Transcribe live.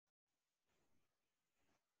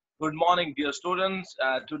Good morning, dear students.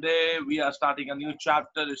 Today we are starting a new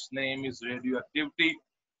chapter. Its name is Radioactivity.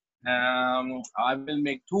 I will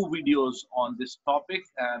make two videos on this topic,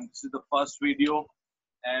 and this is the first video.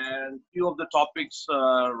 And few of the topics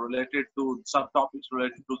related to subtopics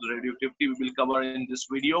related to the radioactivity we will cover in this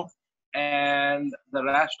video. And the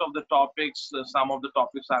rest of the topics, some of the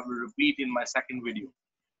topics I will repeat in my second video.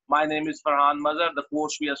 My name is Ferhan Mazher. The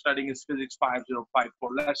course we are studying is Physics 5054.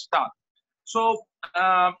 Let's start. So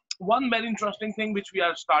one very interesting thing which we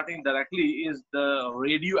are starting directly is the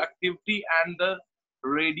radioactivity and the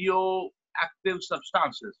radioactive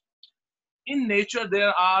substances. In nature,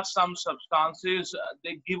 there are some substances,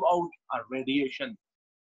 they give out a radiation,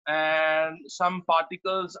 and some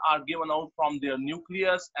particles are given out from their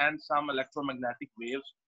nucleus, and some electromagnetic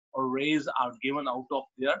waves or rays are given out of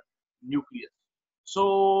their nucleus.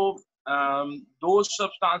 So those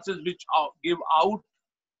substances which give out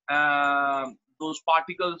those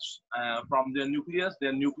particles from their nucleus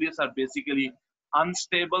are basically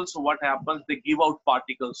unstable. So what happens? They give out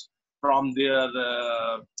particles from their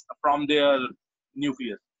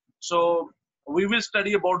nucleus. So we will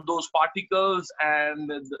study about those particles, and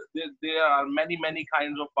there are many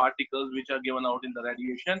kinds of particles which are given out in the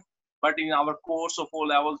radiation. But in our course of O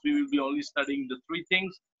levels, we will be only studying the three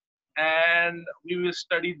things, and we will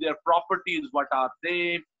study their properties. What are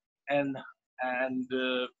they, and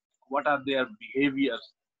what are their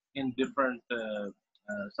behaviors in different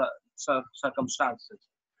circumstances.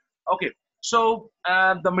 Okay, so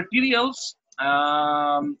the materials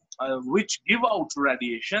which give out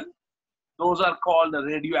radiation, those are called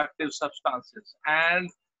radioactive substances, and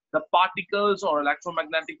the particles or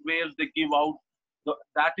electromagnetic waves they give out,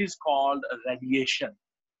 that is called radiation.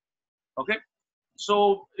 Okay,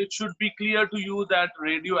 so it should be clear to you that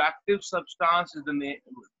radioactive substance is the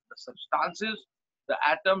substances, the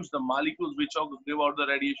atoms, the molecules which give out the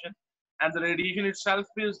radiation, and the radiation itself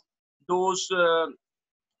is those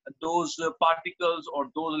particles or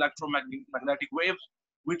those electromagnetic waves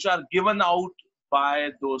which are given out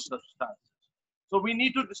by those substances. So we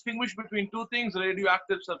need to distinguish between two things: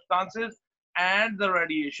 radioactive substances and the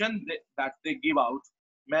radiation that they give out.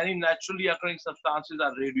 Many naturally occurring substances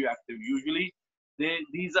are radioactive. Usually,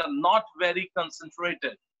 these are not very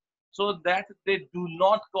concentrated, so that they do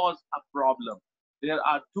not cause a problem. There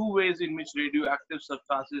are two ways in which radioactive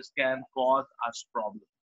substances can cause us problem.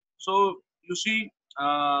 So you see,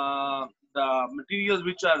 the materials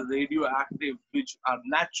which are radioactive, which are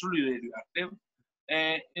naturally radioactive,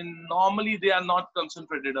 normally they are not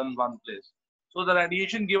concentrated on one place. So the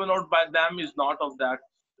radiation given out by them is not of that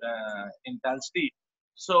intensity.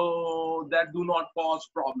 So that do not cause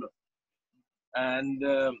problem. And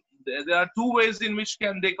there are two ways in which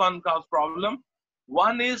they can cause problem.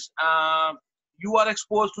 One is you are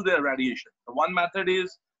exposed to their radiation. The one method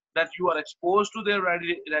is that you are exposed to their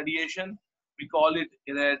radiation. We call it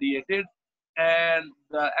irradiated. And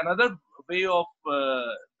another way of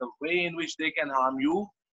the way in which they can harm you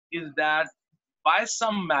is that by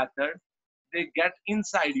some method they get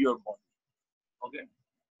inside your body. Okay,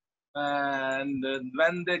 and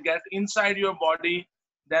when they get inside your body,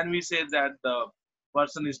 then we say that the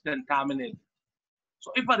person is contaminated.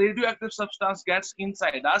 So if a radioactive substance gets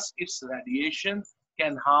inside us, its radiation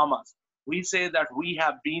can harm us. We say that we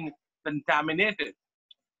have been contaminated.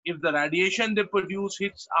 If the radiation they produce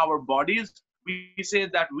hits our bodies, we say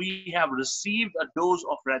that we have received a dose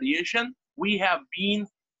of radiation. We have been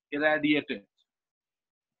irradiated.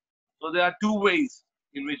 So there are two ways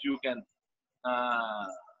in which you can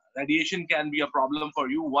radiation can be a problem for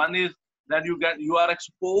you. One is that you are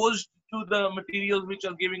exposed to the materials which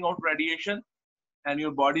are giving out radiation, and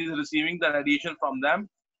your body is receiving the radiation from them.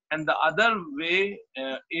 And the other way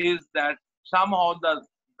is that somehow the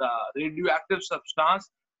radioactive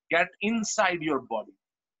substance get inside your body.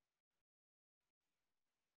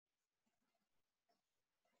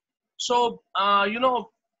 So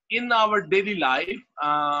in our daily life,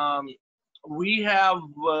 we have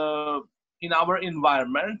in our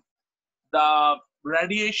environment, the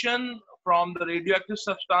radiation from the radioactive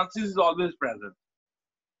substances is always present.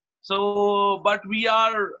 So, but we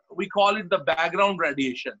call it the background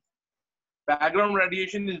radiation. Background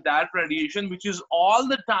radiation is that radiation which is all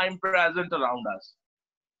the time present around us.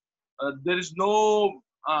 There is no,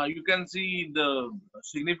 you can see the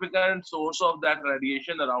significant source of that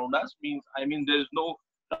radiation around us. I mean, there is no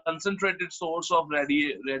concentrated source of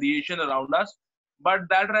radiation around us, but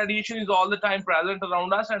that radiation is all the time present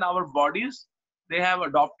around us, and our bodies, they have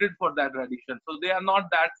adopted for that radiation. So they are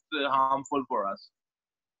not that harmful for us.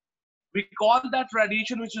 We call that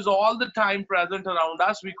radiation which is all the time present around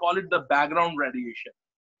us, we call it the background radiation.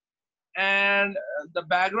 And the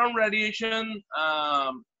background radiation,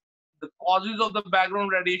 the causes of the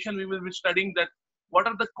background radiation, we will be studying that what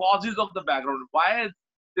are the causes of the background, why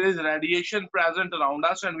there is radiation present around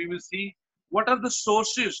us, and we will see what are the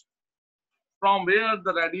sources from where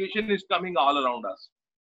the radiation is coming all around us.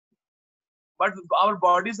 But our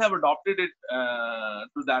bodies have adopted it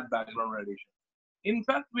to that background radiation. In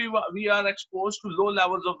fact, we are exposed to low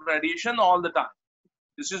levels of radiation all the time.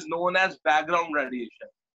 This is known as background radiation.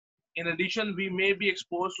 In addition, we may be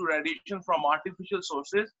exposed to radiation from artificial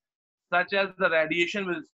sources, such as the radiation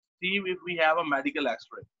we receive if we have a medical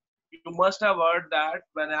X-ray. You must have heard that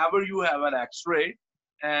whenever you have an X-ray,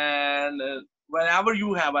 and whenever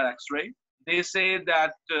you have an X-ray, they say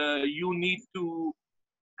that you need to,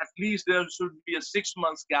 at least there should be a 6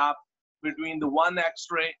 months gap between the one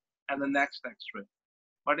X-ray and the next X-ray.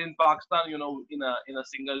 But in Pakistan, in a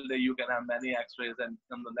single day you can have many X-rays, and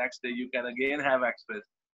on the next day you can again have X-rays.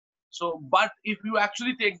 So, but if you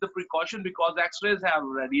actually take the precaution, because X-rays have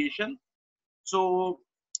radiation, so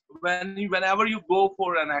whenever you go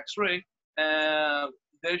for an X-ray,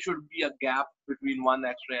 there should be a gap between one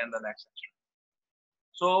X-ray and the next X-ray.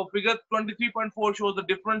 So figure 23.4 shows the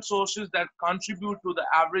different sources that contribute to the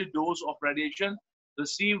average dose of radiation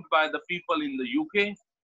received by the people in the UK.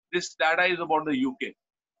 This data is about the UK.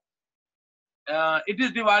 It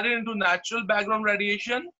is divided into natural background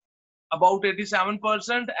radiation, about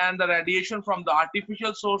 87%, and the radiation from the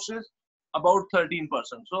artificial sources, about 13%.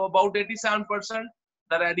 So about 87%,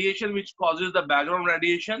 the radiation which causes the background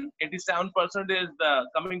radiation, 87% is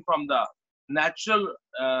coming from the natural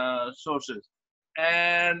sources,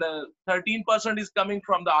 and 13% is coming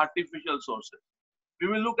from the artificial sources. We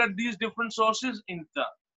will look at these different sources in turn.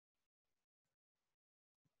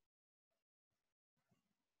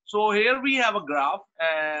 So here we have a graph,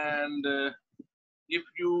 and if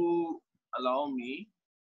you allow me,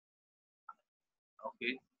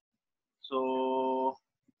 okay, so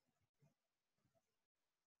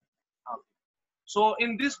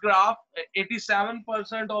in this graph,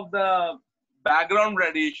 87% of the background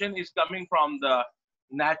radiation is coming from the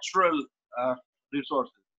natural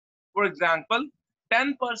resources. For example,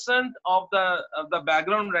 10% of the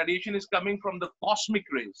background radiation is coming from the cosmic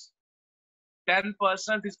rays. 10%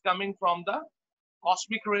 is coming from the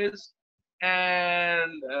cosmic rays,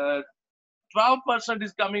 and 12%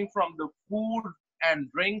 is coming from the food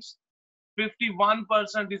and drinks.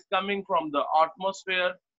 51% is coming from the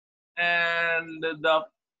atmosphere, and the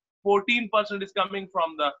 14% is coming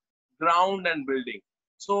from the ground and building.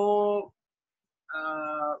 So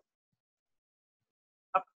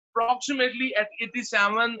approximately at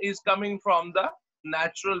 87 is coming from the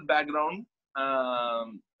natural background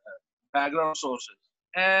sources,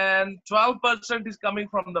 and 12% is coming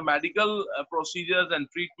from the medical procedures and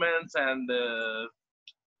treatments, and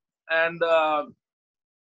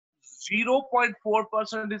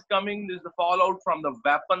 0.4% is coming, is the fallout from the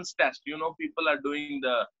weapons test. People are doing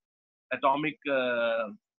the atomic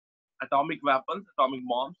weapons, atomic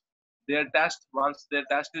bombs. Once their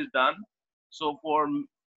test is done, so for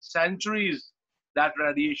centuries that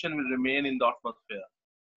radiation will remain in the atmosphere.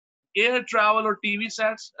 Air travel or TV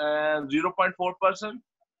sets, 0.4%.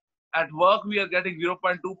 At work, we are getting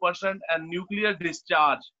 0.2%, and nuclear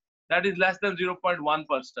discharge, that is less than 0.1%.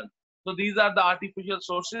 So these are the artificial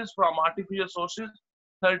sources. From artificial sources,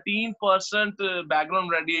 13% background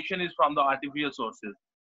radiation is from the artificial sources,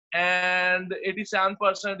 and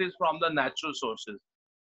 87% is from the natural sources.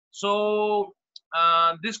 So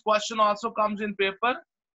this question also comes in paper,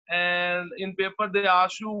 and in paper they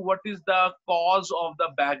ask you what is the cause of the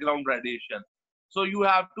background radiation. So you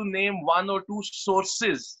have to name one or two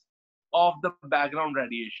sources of the background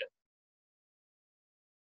radiation.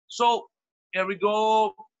 So here we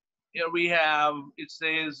go. Here we have, it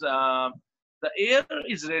says, the air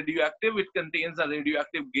is radioactive. It contains a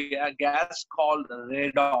radioactive gas called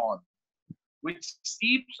radon, which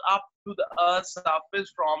seeps up to the Earth's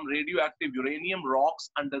surface from radioactive uranium rocks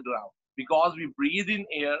underground. Because we breathe in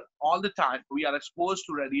air all the time, we are exposed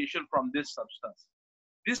to radiation from this substance.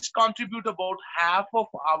 This contributes about half of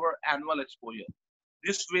our annual exposure.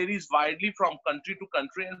 This varies widely from country to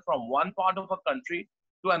country and from one part of a country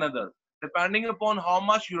to another, depending upon how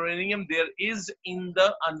much uranium there is in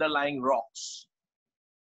the underlying rocks.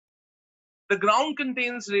 The ground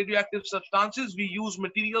contains radioactive substances. We use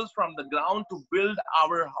materials from the ground to build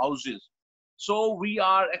our houses. So we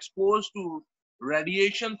are exposed to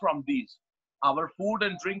radiation from these. Our food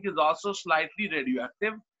and drink is also slightly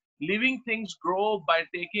radioactive. Living things grow by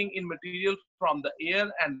taking in material from the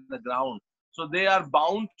air and the ground. So they are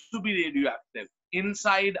bound to be radioactive.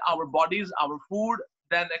 Inside our bodies, our food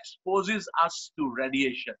then exposes us to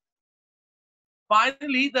radiation.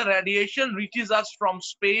 Finally, the radiation reaches us from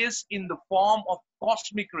space in the form of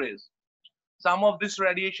cosmic rays. Some of this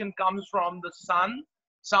radiation comes from the sun,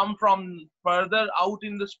 some from further out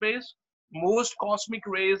in the space. Most cosmic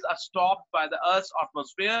rays are stopped by the Earth's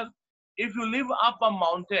atmosphere. If you live up a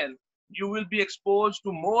mountain, you will be exposed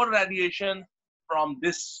to more radiation from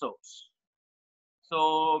this source.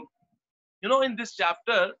 So, in this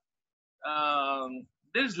chapter,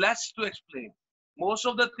 there's less to explain. Most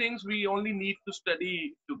of the things we only need to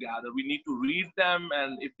study together. We need to read them,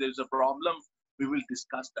 and if there's a problem, we will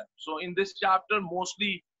discuss them. So in this chapter,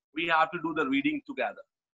 mostly we have to do the reading together.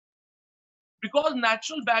 Because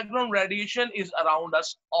natural background radiation is around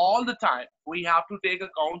us all the time, we have to take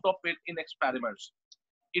account of it in experiments.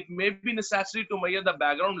 It may be necessary to measure the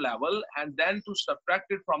background level and then to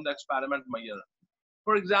subtract it from the experiment measure.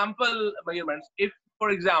 For example, measurements.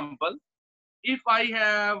 For example, if I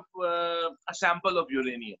have a sample of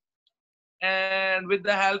uranium, and with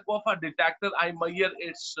the help of a detector, I measure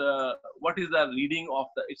its what is the reading of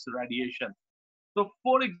its radiation. So,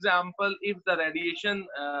 for example, if the radiation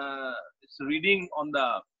is reading on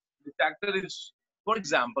the detector is, for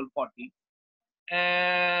example, 40,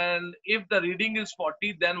 and if the reading is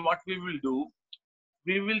 40, then what we will do,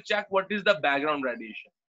 we will check what is the background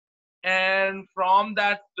radiation. And from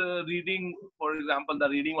that reading, for example, the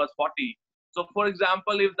reading was 40. So, for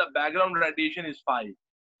example, if the background radiation is 5,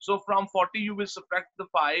 so from 40 you will subtract the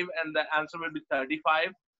 5 and the answer will be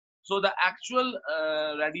 35. So the actual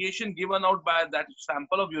radiation given out by that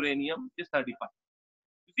sample of uranium is 35.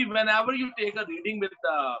 You see, whenever you take a reading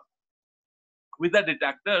with the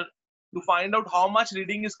detector to find out how much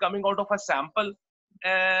reading is coming out of a sample,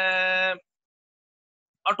 uh,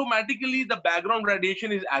 automatically the background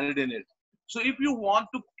radiation is added in it. So if you want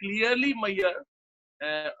to clearly measure,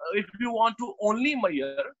 if you want to only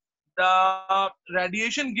measure the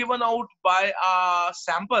radiation given out by a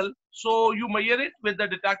sample, so you measure it with the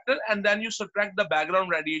detector and then you subtract the background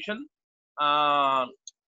radiation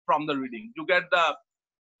from the reading. You get the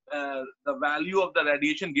value of the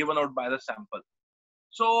radiation given out by the sample.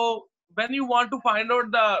 So when you want to find out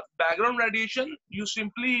the background radiation, you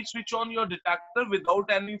simply switch on your detector without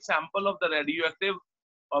any sample of the radioactive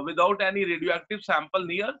or without any radioactive sample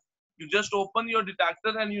near. You just open your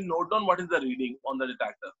detector and you note down what is the reading on the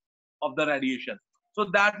detector of the radiation. So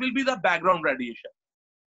that will be the background radiation.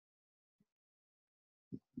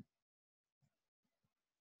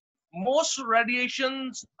 Most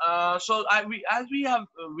radiations,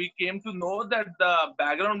 we came to know that the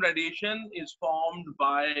background radiation is formed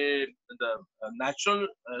by the natural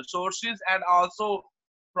sources and also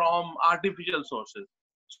from artificial sources.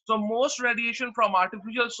 So most radiation from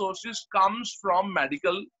artificial sources comes from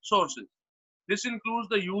medical sources. This includes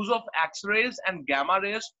the use of X-rays and gamma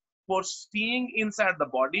rays for seeing inside the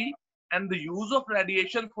body and the use of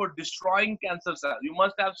radiation for destroying cancer cells. You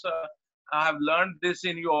must have learned this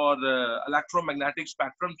in your electromagnetic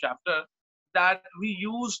spectrum chapter, that we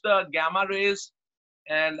use the gamma rays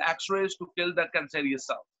and X-rays to kill the cancerous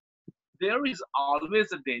cells. There is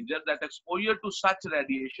always a danger that exposure to such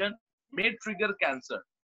radiation may trigger cancer.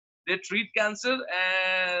 They treat cancer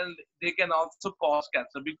and they can also cause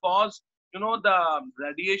cancer because the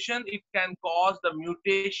radiation, it can cause the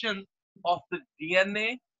mutation of the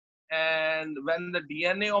DNA, and when the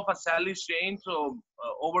DNA of a cell is changed, so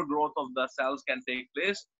overgrowth of the cells can take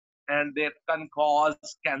place and they can cause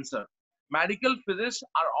cancer. Medical physicists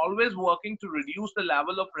are always working to reduce the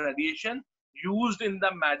level of radiation used in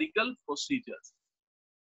the medical procedures.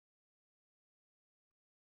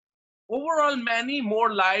 Overall, many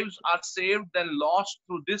more lives are saved than lost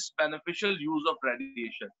through this beneficial use of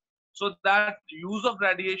radiation. So that use of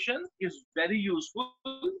radiation is very useful,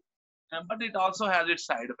 but it also has its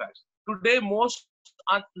side effects. Today, most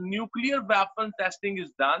nuclear weapon testing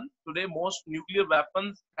is done. Today, most nuclear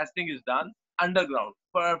weapons testing is done underground.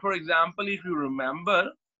 For example, if you remember,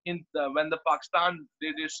 when the Pakistan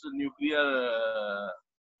did its nuclear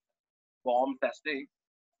bomb testing,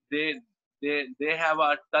 they they have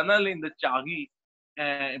a tunnel in the Chagi,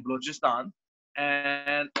 Balochistan,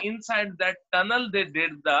 and inside that tunnel they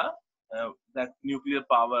did that nuclear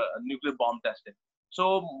bomb testing.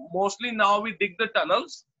 So mostly now we dig the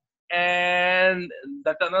tunnels, and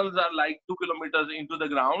the tunnels are like 2 kilometers into the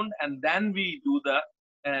ground, and then we do the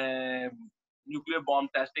nuclear bomb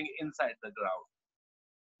testing inside the ground.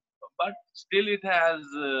 But still, it has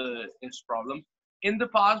its problems. In the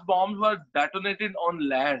past, bombs were detonated on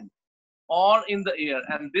land or in the air,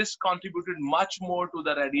 and this contributed much more to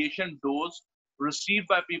the radiation dose received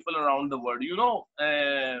by people around the world.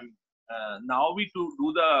 Now we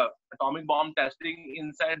do the atomic bomb testing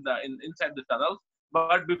inside the tunnels,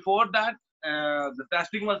 but before that, the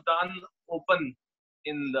testing was done open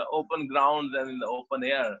in the open grounds and in the open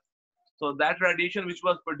air. So that radiation which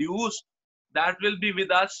was produced, that will be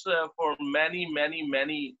with us for many, many,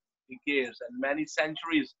 many decades and many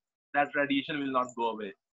centuries. That radiation will not go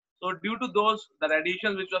away. So due to those, the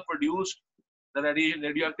radiation which was produced, the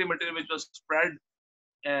radioactive material which was spread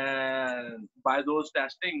and by those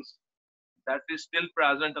testings, that is still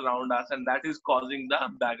present around us, and that is causing the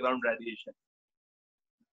background radiation.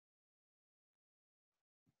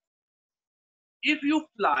 If you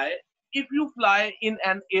fly, if you fly in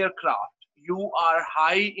an aircraft, you are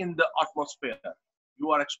high in the atmosphere.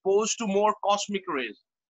 You are exposed to more cosmic rays.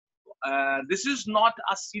 This is not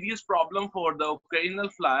a serious problem for the occasional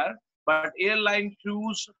flyer, but airline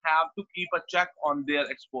crews have to keep a check on their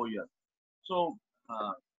exposure. So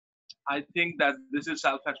uh, I think that this is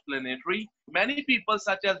self-explanatory. Many people,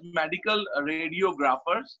 such as medical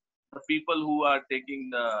radiographers, the people who are taking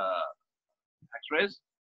the X-rays,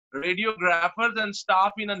 radiographers and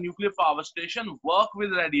staff in a nuclear power station work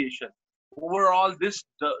with radiation. Overall, this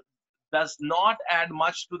does not add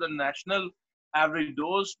much to the national average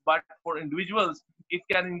dose, but for individuals, it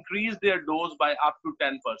can increase their dose by up to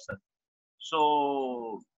 10%.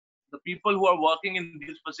 So the people who are working in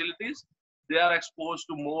these facilities, they are exposed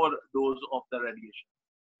to more dose of the radiation.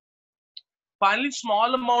 Finally,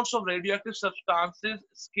 small amounts of radioactive substances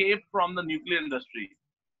escape from the nuclear industry,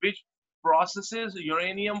 which processes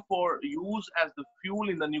uranium for use as the fuel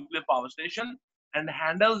in the nuclear power station and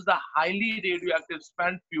handles the highly radioactive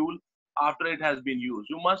spent fuel after it has been used.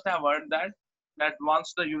 You must have heard that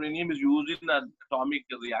once the uranium is used in an atomic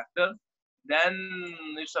reactor, then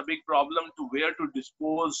it's a big problem to where to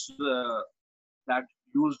dispose that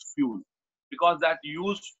used fuel, because that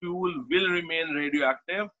used fuel will remain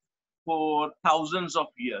radioactive for thousands of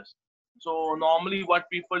years. So normally what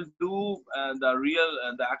people do,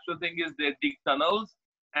 the actual thing is they dig tunnels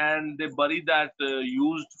and they bury that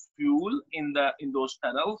used fuel in those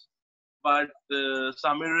tunnels. But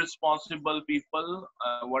some irresponsible people,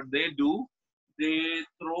 what they do, they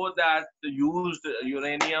throw that used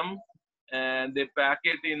uranium and they pack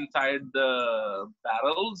it inside the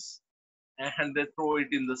barrels and they throw it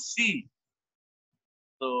in the sea.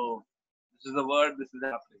 So this is the word, this is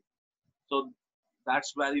happening. So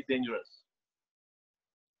that's very dangerous.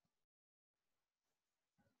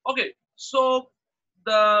 Okay, so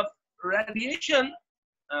the radiation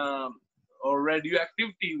or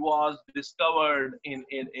radioactivity was discovered in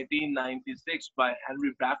 1896 by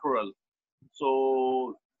Henry Becquerel.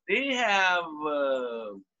 So they have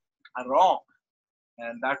a rock,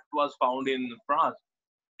 and that was found in France.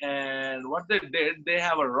 And what they did, they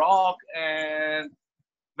have a rock, and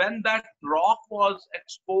when that rock was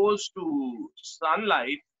exposed to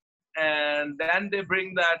sunlight, and then they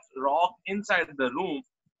bring that rock inside the room,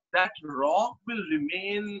 that rock will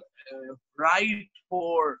remain bright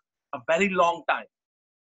for a very long time.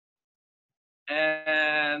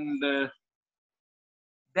 And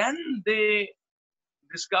then they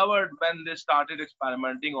discovered, when they started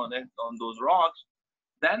experimenting on it, on those rocks,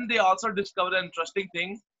 then they also discovered an interesting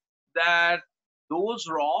thing, that those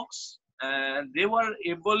rocks, they were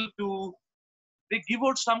able to, they give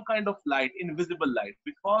out some kind of light, invisible light,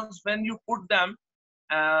 because when you put them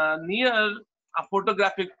near a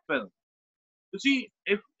photographic film, you see,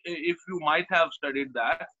 if you might have studied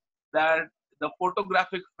that the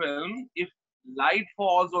photographic film, if light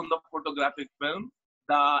falls on the photographic film,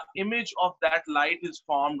 the image of that light is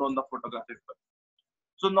formed on the photographic film.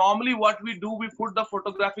 So normally what we do, we put the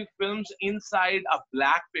photographic films inside a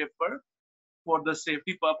black paper for the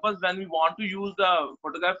safety purpose. When we want to use the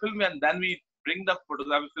photographic film, and then we bring the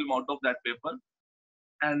photographic film out of that paper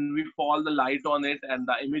and we fall the light on it and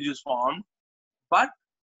the image is formed. But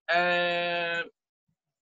uh,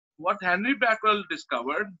 what Henry Becquerel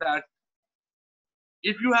discovered, that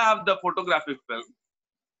if you have the photographic film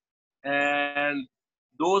and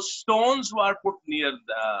those stones were put near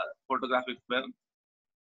the photographic film,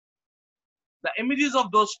 the images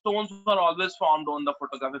of those stones were always formed on the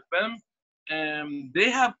photographic film.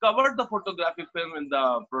 They have covered the photographic film in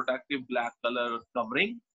the protective black color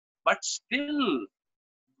covering, but still,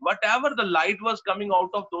 whatever the light was coming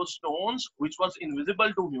out of those stones, which was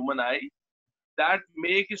invisible to human eye, that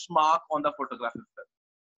make its mark on the photographic film.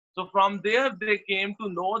 So from there, they came to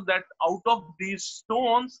know that out of these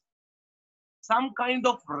stones, some kind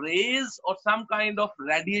of rays or some kind of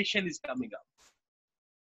radiation is coming up.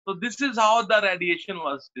 So this is how the radiation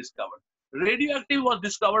was discovered. Radioactive was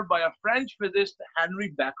discovered by a French physicist, Henry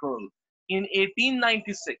Becquerel, in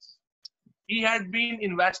 1896. He had been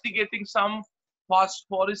investigating some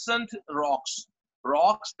phosphorescent rocks.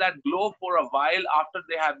 rocks that glow for a while after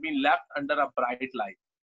they have been left under a bright light.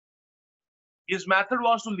 His method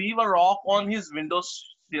was to leave a rock on his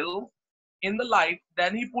windowsill in the light,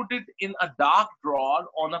 then he put it in a dark drawer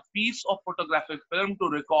on a piece of photographic film to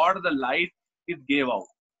record the light it gave out.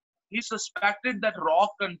 He suspected that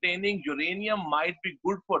rock containing uranium might be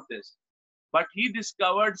good for this, but he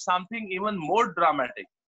discovered something even more dramatic.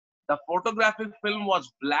 The photographic film was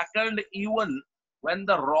blackened even when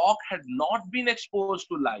the rock had not been exposed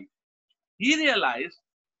to light. He realized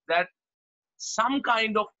that some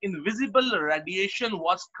kind of invisible radiation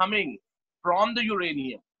was coming from the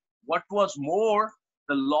uranium. What was more,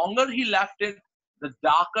 the longer he left it, the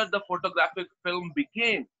darker the photographic film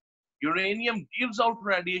became. Uranium gives out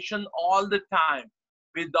radiation all the time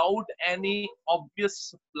without any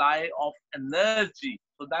obvious supply of energy.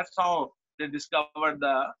 So that's how they discovered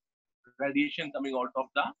the radiation coming out of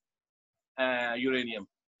the uranium.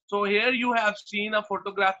 So here you have seen a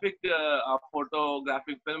photographic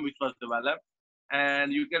film which was developed,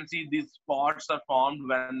 and you can see these spots are formed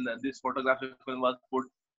when this photographic film was put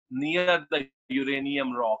near the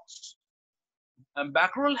uranium rocks. And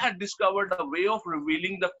Becquerel had discovered a way of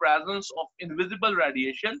revealing the presence of invisible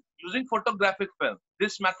radiation using photographic film.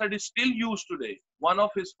 This method is still used today. One of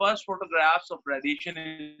his first photographs of radiation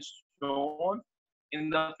is shown in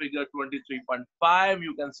the figure 23.5.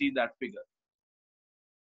 You can see that figure.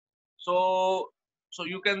 So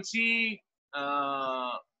you can see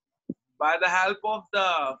by the help of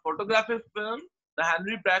the photographic film, the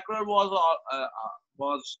Henry Becquerel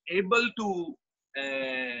was able to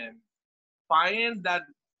find that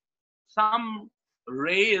some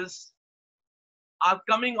rays are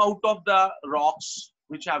coming out of the rocks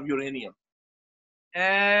which have uranium.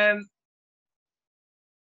 And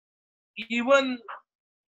even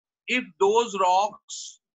if those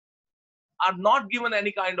rocks are not given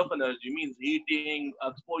any kind of energy, means heating,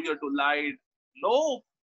 exposure to light, no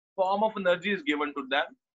form of energy is given to them,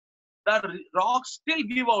 the rocks still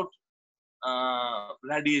give out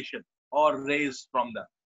radiation or rays from them.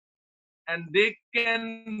 And they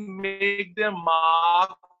can make their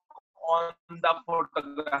mark on the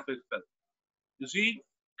photographic film. You see?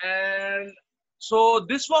 And so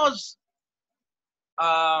this was,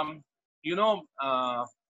 um, you know,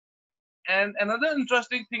 and another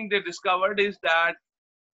interesting thing they discovered is that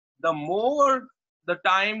the more the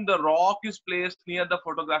time the rock is placed near the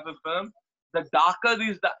photographic film, the darker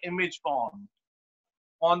is the image formed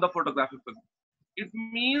on the photographic film. It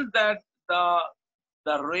means that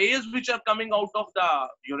the rays which are coming out of the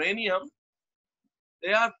uranium,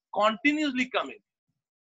 they are continuously coming.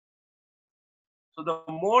 So the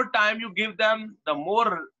more time you give them, the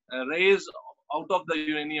more rays out of the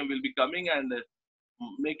uranium will be coming and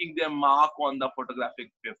making their mark on the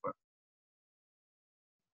photographic paper.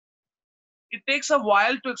 It takes a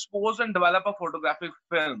while to expose and develop a photographic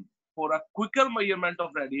film. For a quicker measurement of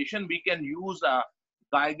radiation, we can use a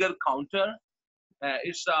Geiger counter.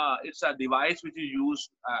 It's a device which is used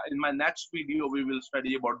in my next video. We will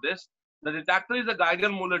study about this. The detector is a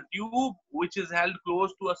Geiger-Müller tube which is held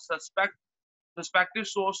close to a suspected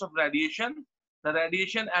source of radiation. The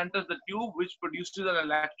radiation enters the tube, which produces an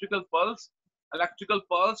electrical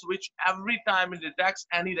pulse which every time it detects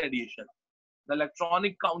any radiation. The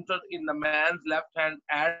electronic counter in the man's left hand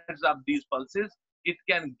adds up these pulses. It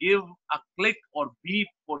can give a click or beep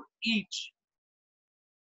for each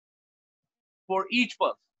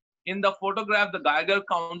pulse. In the photograph, the Geiger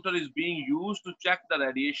counter is being used to check the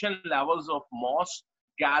radiation levels of moss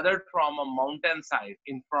gathered from a mountainside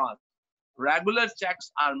in France. Regular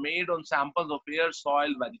checks are made on samples of air,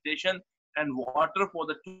 soil, vegetation, and water for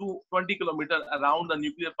the 20 kilometers around the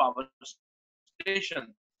nuclear power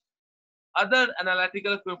station. Other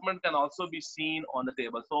analytical equipment can also be seen on the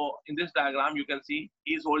table. So in this diagram, you can see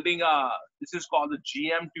he's holding this is called the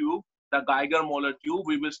GM tube, the Geiger-Müller tube.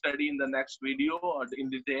 We will study in the next video in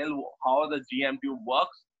detail how the GM tube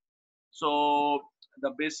works. So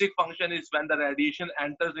the basic function is when the radiation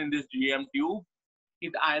enters in this GM tube,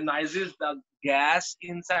 it ionizes the gas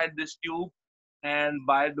inside this tube, and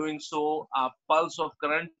by doing so, a pulse of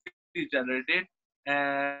current is generated.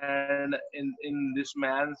 And in this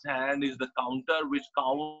man's hand is the counter which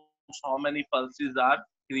counts how many pulses are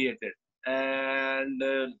created. And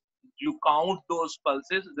you count those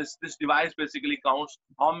pulses. This device basically counts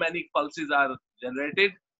how many pulses are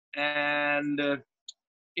generated, and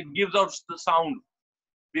it gives out the sound.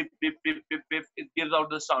 Beep, beep, beep, beep, beep. It gives out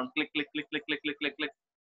the sound. Click, click, click, click, click, click, click, click.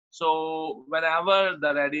 So whenever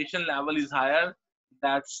the radiation level is higher,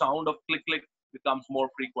 that sound of click, click becomes more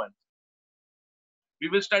frequent. We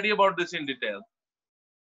will study about this in detail.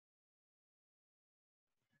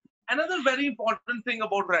 Another very important thing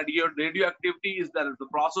about radioactivity is that the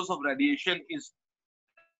process of radiation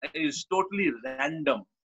is totally random.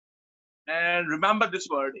 And remember this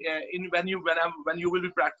word when you will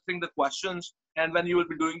be practicing the questions, and when you will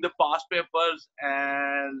be doing the past papers,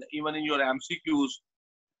 and even in your MCQs,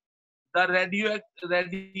 the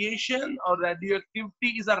radiation or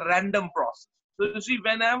radioactivity is a random process. So you see,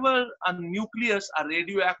 whenever a nucleus, a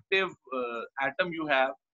radioactive atom you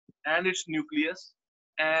have, and its nucleus,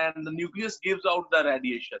 and the nucleus gives out the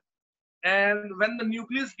radiation. And when the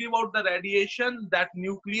nucleus give out the radiation, that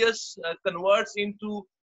nucleus converts into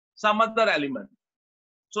some other element.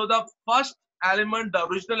 So the first element, the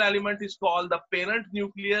original element, is called the parent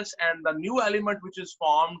nucleus, and the new element which is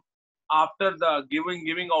formed after the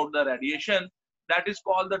giving out the radiation, that is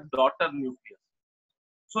called the daughter nucleus.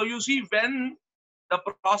 So you see, when the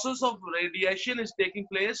process of radiation is taking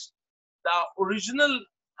place, the original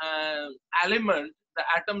uh, element, the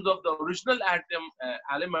atoms of the original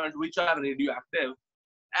element which are radioactive,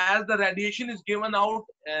 as the radiation is given out,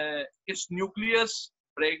 its nucleus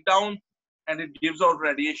break down and it gives out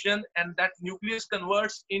radiation, and that nucleus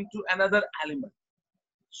converts into another element.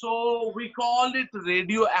 So we call it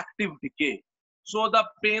radioactive decay. So the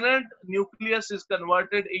parent nucleus is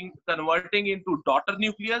converting into daughter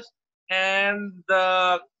nucleus, and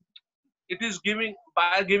it is giving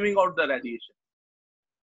out the radiation.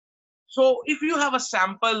 So if you have a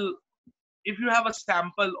sample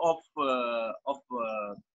of a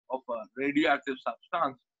radioactive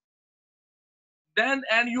substance, then,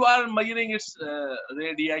 and you are measuring its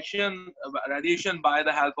radiation by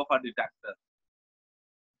the help of a detector.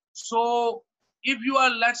 So if you are,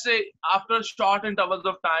 let's say, after short intervals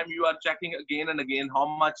of time, you are checking again and again how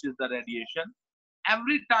much is the radiation.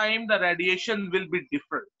 Every time the radiation will be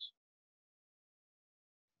different.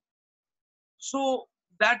 So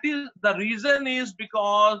that is the reason, is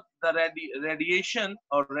because the radiation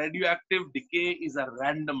or radioactive decay is a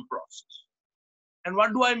random process. And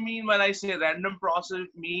what do I mean when I say random process?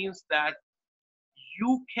 It means that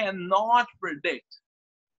you cannot predict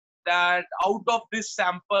that out of this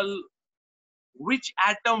sample, which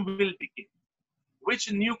atom will decay,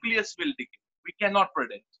 which nucleus will decay. We cannot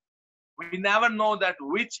predict. We never know that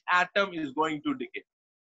which atom is going to decay.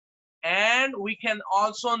 And we can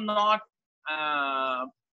also not uh,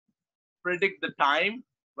 predict the time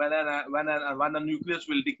when a nucleus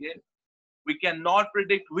will decay. We cannot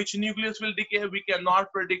predict which nucleus will decay. We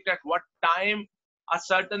cannot predict at what time a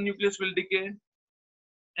certain nucleus will decay.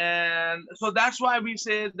 And so that's why we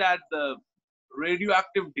say that the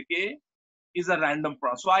radioactive decay is a random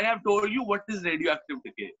process. So I have told you what is radioactive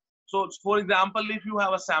decay. So for example, if you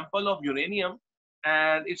have a sample of uranium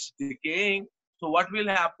and it's decaying, so what will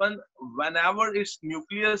happen whenever its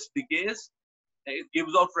nucleus decays, it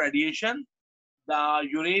gives off radiation, the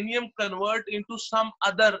uranium convert into some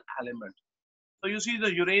other element. So you see,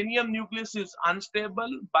 the uranium nucleus is unstable.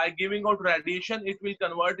 By giving out radiation, it will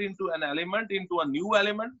convert into an element, into a new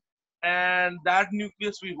element, and that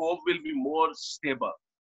nucleus we hope will be more stable.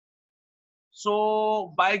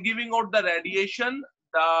 So by giving out the radiation,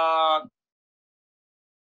 the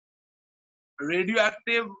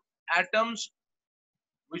radioactive atoms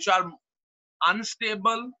which are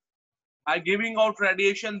unstable, by giving out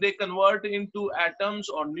radiation, they convert into atoms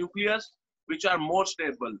or nucleus which are more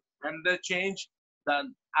stable, and they change, the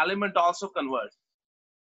element also converts.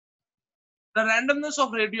 The randomness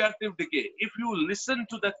of radioactive decay. If you listen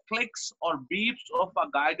to the clicks or beeps of a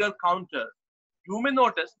Geiger counter, you may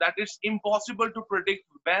notice that it's impossible to predict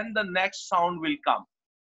when the next sound will come.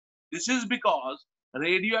 This is because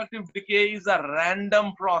radioactive decay is a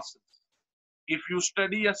random process. If you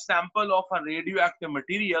study a sample of a radioactive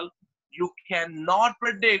material, you cannot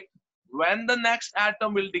predict when the next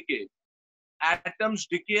atom will decay. Atoms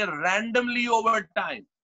decay randomly over time.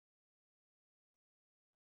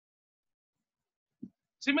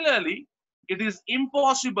 Similarly, it is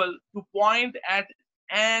impossible to point at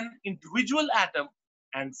an individual atom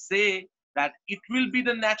and say that it will be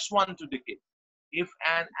the next one to decay. If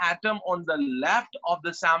an atom on the left of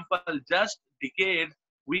the sample just decayed,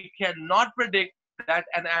 we cannot predict that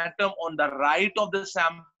an atom on the right of the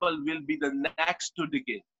sample will be the next to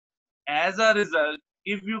decay. As a result,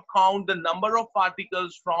 if you count the number of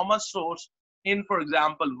particles from a source in, for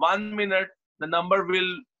example, 1 minute, the number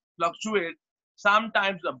will fluctuate,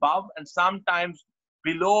 sometimes above and sometimes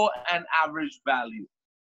below an average value.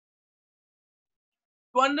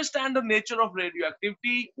 To understand the nature of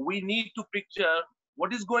radioactivity, we need to picture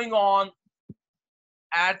what is going on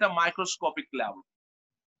at a microscopic level.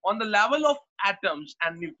 On the level of atoms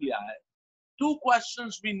and nuclei, two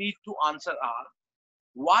questions we need to answer are: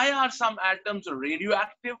 why are some atoms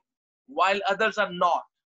radioactive while others are not.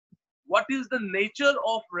 What is the nature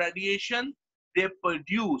of radiation they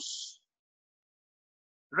produce?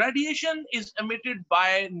 Radiation is emitted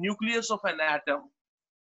by nucleus of an atom.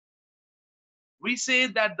 We say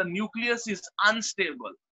that the nucleus is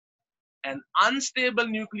unstable. An unstable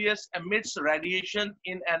nucleus emits radiation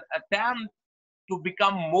in an attempt to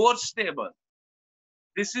become more stable.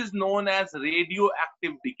 This is known as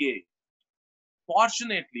radioactive decay.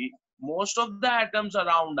 Fortunately, most of the atoms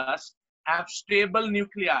around us have stable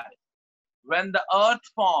nuclei. When the Earth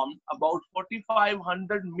formed about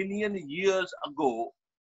 4,500 million years ago,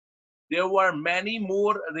 there were many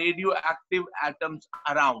more radioactive atoms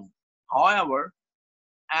around. However,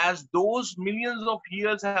 as those millions of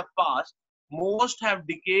years have passed, most have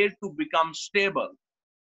decayed to become stable.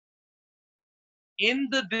 In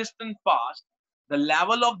the distant past, the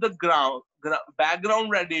level of the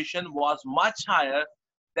background radiation was much higher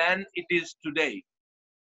than it is today.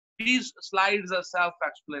 These slides are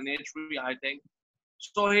self-explanatory, I think.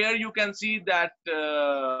 So here you can see that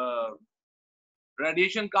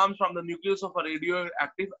radiation comes from the nucleus of a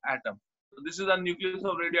radioactive atom. So this is a nucleus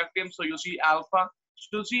of radioactive. So you see alpha.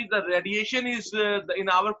 So see the radiation is, in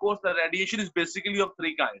our course, the radiation is basically of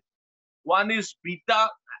three kinds. One is beta,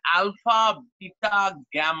 alpha, beta,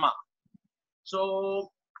 gamma.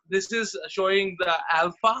 So this is showing the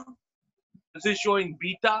alpha, this is showing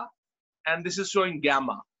beta, and this is showing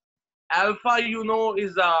gamma. Alpha, you know,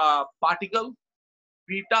 is a particle,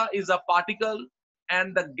 beta is a particle,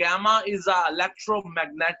 and the gamma is an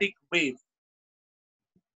electromagnetic wave.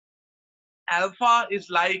 Alpha is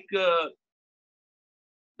like the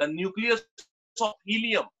nucleus of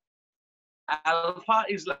helium. Alpha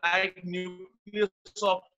is like nucleus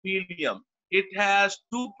of helium. It has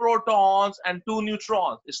two protons and two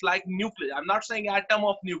neutrons. It's like nucleus. I'm not saying atom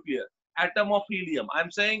of nuclear, atom of helium.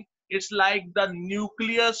 I'm saying it's like the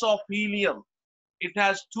nucleus of helium. It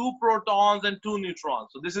has two protons and two neutrons.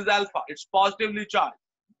 So this is alpha. It's positively charged.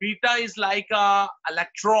 Beta is like a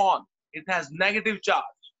electron. It has negative charge.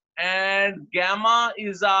 And gamma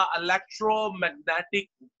is a electromagnetic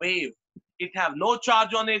wave. It has no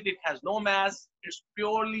charge on it. It has no mass. It's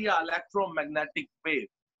purely an electromagnetic wave.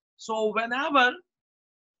 So whenever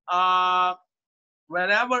a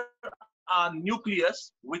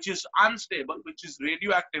nucleus which is unstable, which is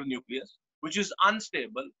radioactive nucleus, which is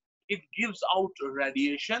unstable, it gives out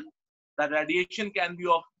radiation. The radiation can be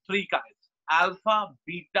of three kinds: alpha,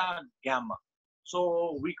 beta, gamma.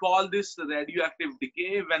 So we call this radioactive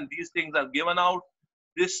decay. When these things are given out,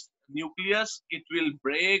 this nucleus, it will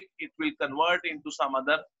break, it will convert into some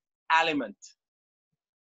other element.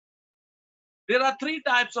 There are three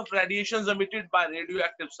types of radiations emitted by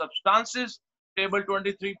radioactive substances. Table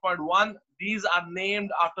 23.1, these are named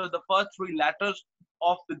after the first three letters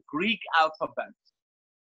of the Greek alphabet: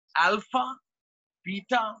 alpha,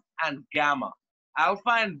 beta, and gamma.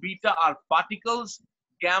 Alpha and beta are particles.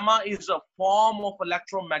 Gamma is a form of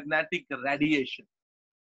electromagnetic radiation.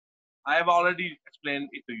 I have already explained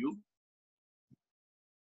it to you.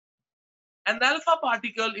 An alpha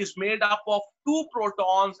particle is made up of two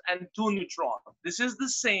protons and two neutrons. This is the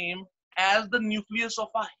same as the nucleus of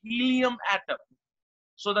a helium atom.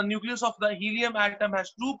 So the nucleus of the helium atom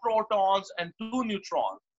has two protons and two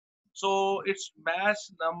neutrons. So its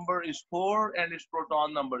mass number is 4 and its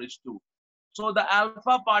proton number is 2. So the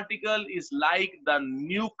alpha particle is like the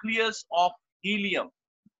nucleus of helium.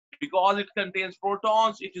 Because it contains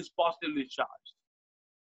protons, it is positively charged.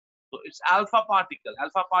 So it's alpha particle.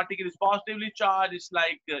 Alpha particle is positively charged. It's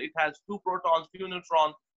like it has two protons, two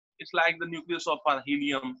neutrons. It's like the nucleus of a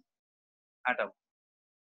helium atom.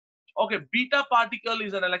 Okay, beta particle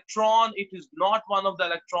is an electron. It is not one of the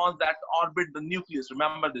electrons that orbit the nucleus.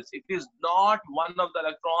 Remember this. It is not one of the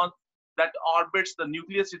electrons that orbits the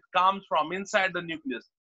nucleus. It comes from inside the nucleus.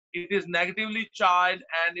 It is negatively charged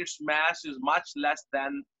and its mass is much less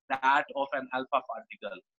than that of an alpha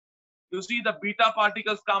particle. You see, the beta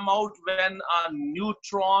particles come out when a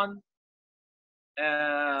neutron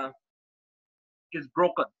is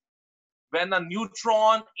broken. When a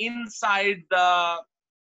neutron inside the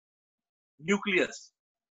nucleus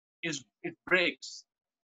it breaks.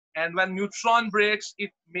 And when neutron breaks,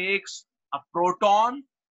 it makes a proton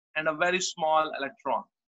and a very small electron.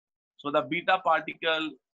 So the beta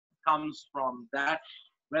particle comes from that.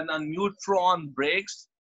 When a neutron breaks,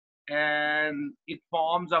 and it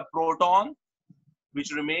forms a proton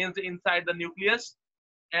which remains inside the nucleus,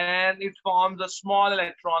 and it forms a small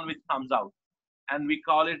electron which comes out, and we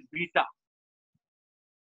call it beta.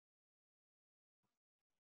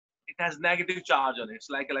 It has negative charge on it. It's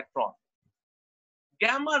like electron.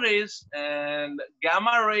 Gamma rays, and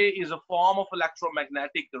gamma ray is a form of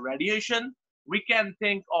electromagnetic radiation. We can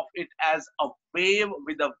think of it as a wave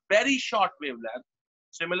with a very short wavelength,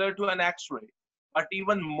 similar to an X-ray, but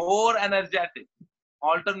even more energetic.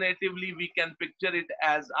 Alternatively, we can picture it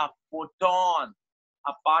as a photon,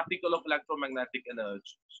 a particle of electromagnetic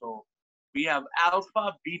energy. So we have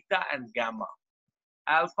alpha, beta, and gamma.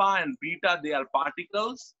 Alpha and beta, they are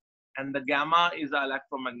particles, and the gamma is an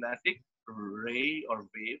electromagnetic ray or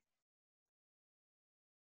wave.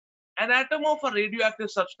 An atom of a radioactive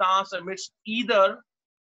substance emits either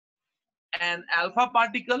an alpha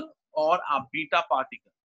particle or a beta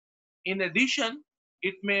particle. In addition,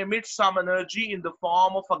 it may emit some energy in the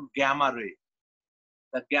form of a gamma ray.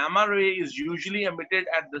 The gamma ray is usually emitted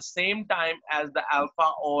at the same time as the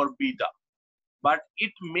alpha or beta, but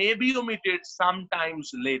it may be emitted sometimes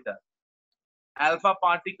later. Alpha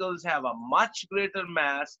particles have a much greater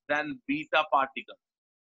mass than beta particles,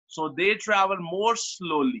 so they travel more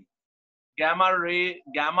slowly. Gamma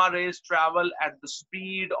rays travel at the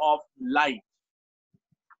speed of light.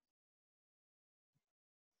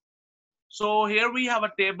 So here we have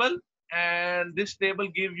a table, and this table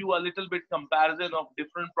gives you a little bit comparison of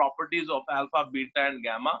different properties of alpha, beta, and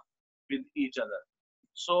gamma with each other.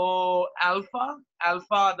 So alpha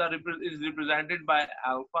is represented by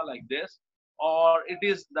alpha like this, or it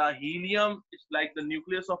is the helium. It's like the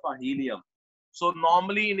nucleus of a helium. So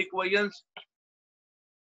normally in equations,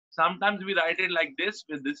 sometimes we write it like this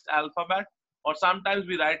with this alphabet, or sometimes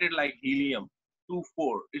we write it like helium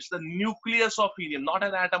 2,4. It's the nucleus of helium, not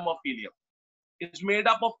an atom of helium. It's made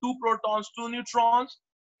up of 2 protons, 2 neutrons.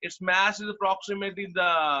 Its mass is approximately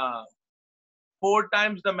the 4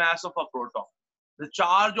 times the mass of a proton. The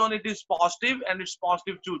charge on it is positive, and it's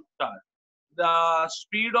positive charge. The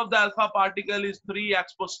speed of the alpha particle is 3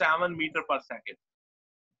 × 7 meters per second.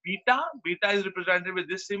 Beta is represented with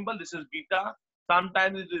this symbol. This is beta.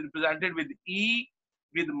 Sometimes it is represented with E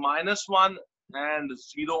with -1 and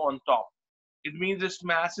 0 on top. It means its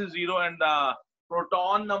mass is 0 and the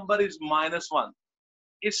proton number is -1.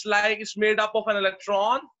 It's like it's made up of an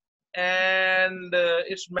electron, and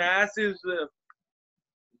its mass is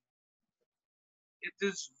it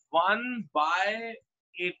is 1 by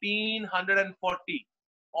 1840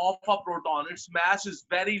 of a proton. Its mass is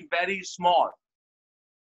very, very small.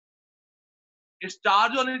 Its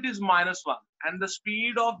charge on it is -1, and the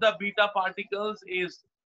speed of the beta particles is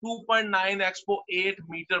 2.9 × 8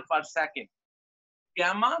 meters per second.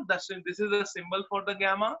 Gamma, this is a symbol for the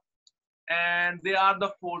gamma, and they are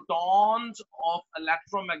the photons of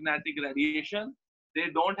electromagnetic radiation. They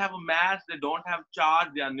don't have a mass, they don't have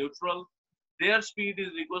charge, they are neutral. Their speed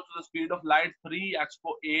is equal to the speed of light, 3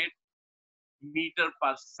 × 8 meters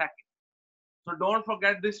per second. So don't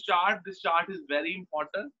forget this chart. This chart is very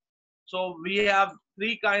important. So we have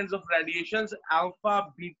 3 kinds of radiations: alpha,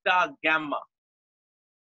 beta, gamma.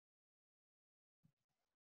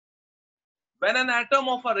 When an atom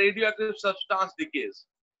of a radioactive substance decays,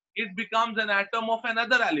 it becomes an atom of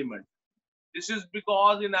another element. This is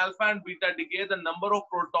because in alpha and beta decay, the number of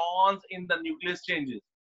protons in the nucleus changes.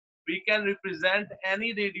 We can represent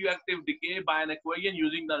any radioactive decay by an equation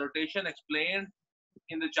using the notation explained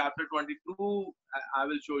in the chapter 22. I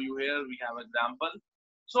will show you here. We have an example.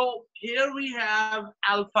 So here we have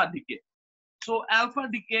alpha decay. So alpha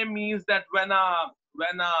decay means that when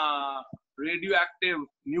a radioactive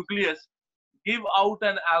nucleus give out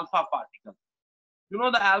an alpha particle. You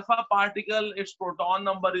know, the alpha particle, its proton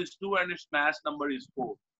number is 2 and its mass number is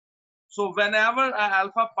 4. So whenever an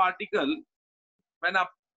alpha particle, when a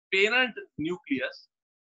parent nucleus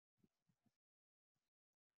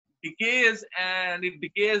decays, and it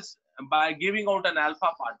decays by giving out an alpha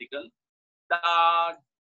particle, the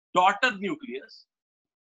daughter nucleus,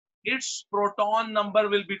 its proton number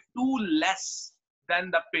will be 2 less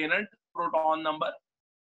than the parent proton number,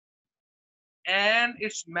 and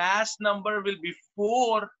its mass number will be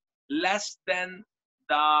 4 less than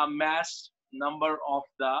the mass number of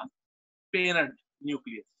the parent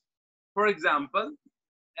nucleus. For example,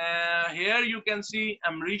 here you can see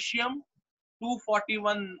americium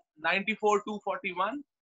 241, 94, 241.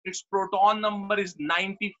 Its proton number is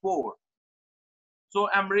 94. So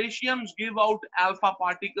americiums give out alpha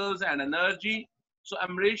particles and energy. So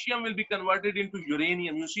americium will be converted into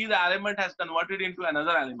uranium. You see, the element has converted into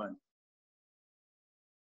another element.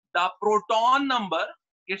 The proton number,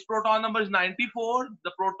 its proton number is 94.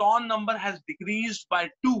 The proton number has decreased by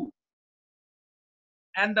 2.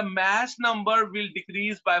 And the mass number will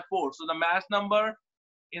decrease by 4. So the mass number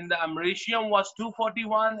in the americium was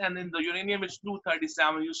 241, and in the uranium is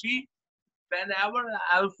 237. You see, whenever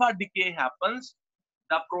alpha decay happens,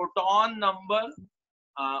 the proton number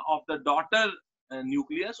of the daughter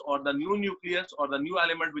nucleus or the new nucleus or the new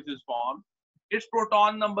element which is formed, its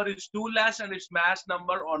proton number is 2 less and its mass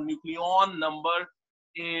number or nucleon number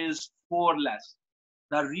is 4 less.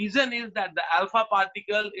 The reason is that the alpha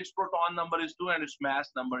particle, its proton number is 2 and its mass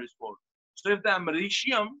number is 4. So if the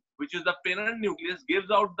americium, which is the parent nucleus, gives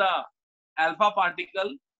out the alpha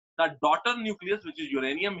particle, the daughter nucleus, which is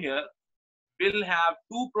uranium here, will have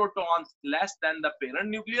 2 protons less than the parent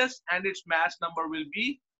nucleus, and its mass number will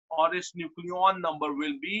be, or its nucleon number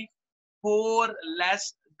will be 4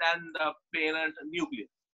 less than the parent nucleus.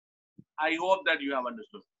 I hope that you have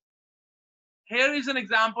understood. Here is an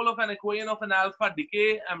example of an equation of an alpha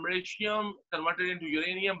decay americium converted into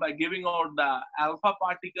uranium by giving out the alpha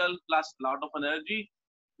particle plus lot of energy.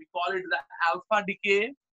 We call it the alpha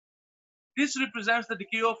decay. This represents the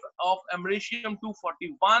decay of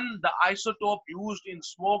americium-241, the isotope used in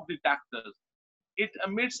smoke detectors. It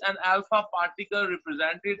emits an alpha particle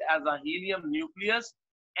represented as a helium nucleus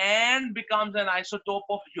and becomes an isotope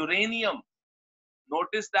of uranium.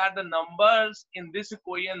 Notice that the numbers in this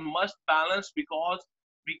equation must balance because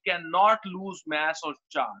we cannot lose mass or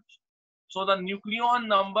charge. So the nucleon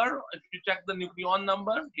number, if you check the nucleon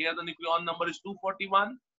number, here the nucleon number is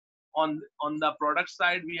 241. On the product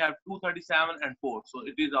side, we have 237 and 4. So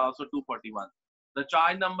it is also 241. The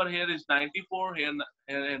charge number here is 94, here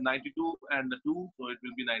 92 and the 2. So it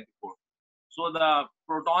will be 94. So the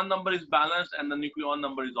proton number is balanced and the nucleon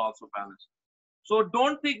number is also balanced. So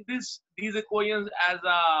don't think these equations as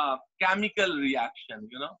a chemical reaction,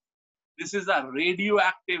 you know. This is a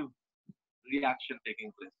radioactive reaction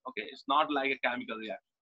taking place. Okay, it's not like a chemical reaction.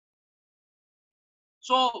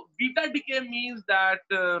 So beta decay means that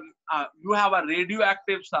you have a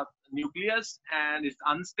radioactive nucleus and it's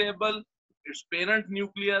unstable, it's parent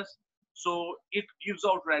nucleus, so it gives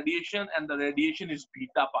out radiation and the radiation is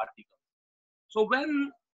beta particle. So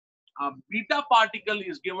when a beta particle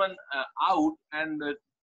is given out, and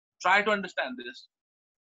try to understand this,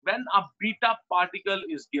 when a beta particle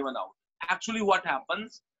is given out, actually what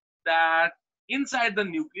happens that inside the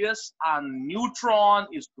nucleus a neutron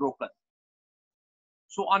is broken.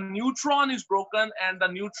 So a neutron is broken and the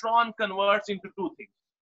neutron converts into two things.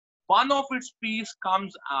 One of its piece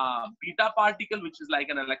comes a beta particle, which is like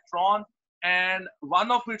an electron, and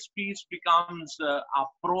one of its piece becomes a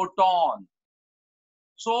proton.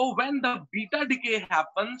 So when the beta decay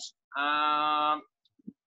happens,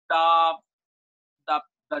 the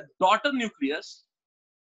daughter nucleus,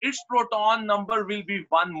 its proton number will be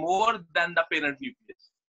one more than the parent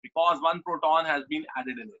nucleus because one proton has been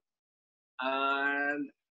added in it.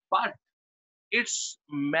 But its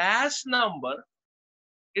mass number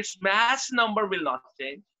will not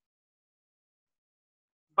change,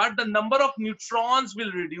 but the number of neutrons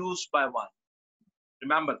will reduce by 1.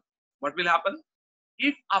 Remember what will happen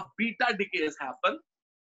if a beta decay has happened.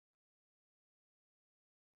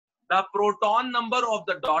 The proton number of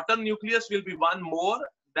the daughter nucleus will be 1 more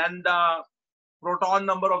than the proton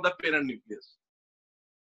number of the parent nucleus.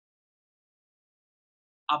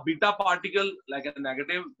 A beta particle, like a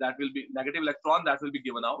negative, that will be negative electron, that will be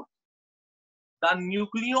given out. The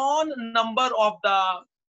nucleon number of the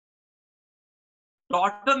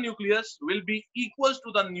daughter nucleus will be equals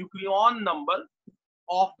to the nucleon number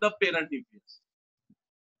of the parent nucleus.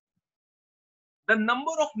 The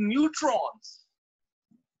number of neutrons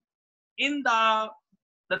in the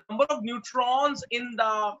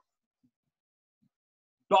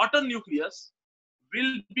daughter nucleus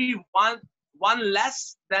will be one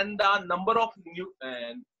less than the number of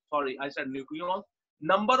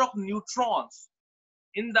number of neutrons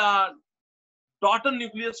in the daughter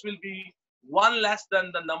nucleus will be 1 less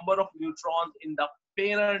than the number of neutrons in the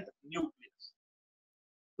parent nucleus.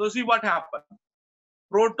 So see what happened.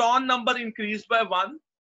 Proton number increased by 1.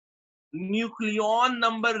 Nucleon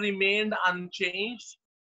number remained unchanged.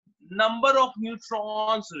 Number of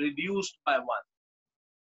neutrons reduced by 1.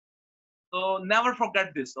 So never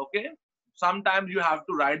forget this, okay? Sometimes you have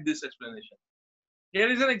to write this explanation. Here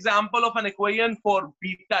is an example of an equation for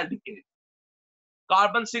beta decay.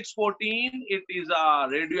 Carbon 614, it is a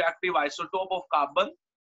radioactive isotope of carbon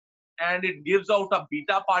and it gives out a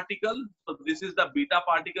beta particle. So this is the beta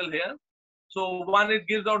particle here. So when it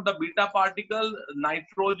gives out the beta particle,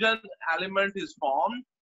 nitrogen element is formed.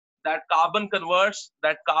 That carbon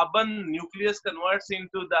nucleus converts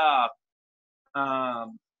into the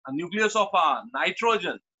a nucleus of a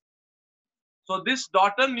nitrogen. So this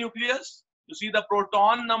daughter nucleus, you see the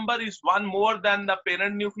proton number is 1 more than the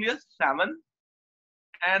parent nucleus, 7.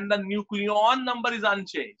 And the nucleon number is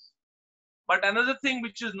unchanged. But another thing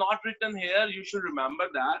which is not written here, you should remember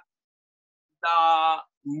that the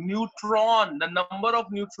neutron, the number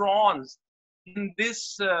of neutrons in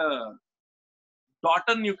this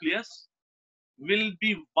daughter nucleus will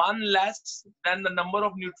be one less than the number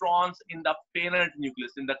of neutrons in the parent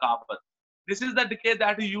nucleus, in the carbon. This is the decay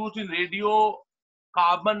that is used in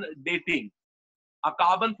radiocarbon dating. A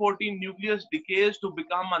carbon-14 nucleus decays to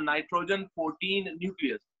become a nitrogen-14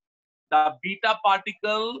 nucleus. The beta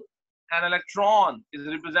particle, an electron, is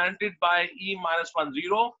represented by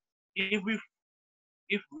E-10.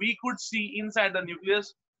 If we could see inside the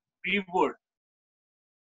nucleus, we would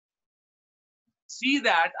see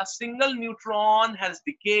that a single neutron has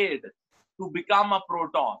decayed to become a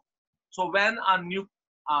proton. So when a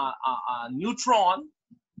neutron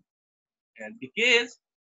decays,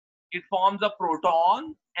 it forms a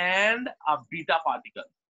proton and a beta particle.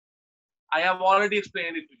 I have already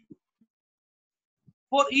explained it to you.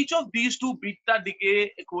 For each of these two beta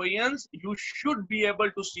decay equations, you should be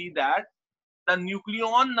able to see that the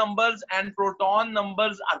nucleon numbers and proton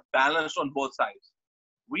numbers are balanced on both sides.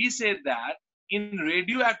 We say that in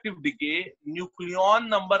radioactive decay, nucleon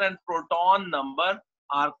number and proton number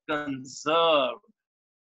are conserved.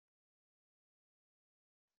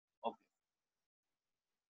 Okay.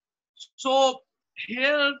 So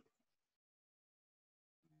here,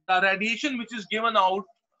 the radiation which is given out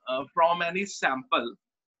from any sample,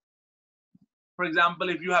 for example,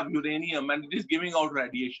 if you have uranium and it is giving out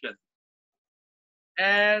radiation,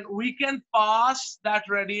 and we can pass that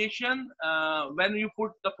radiation when you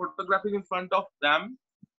put the photographic in front of them,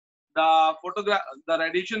 the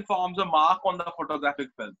radiation forms a mark on the photographic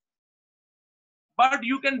film. But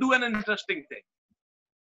you can do an interesting thing.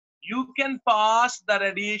 You can pass the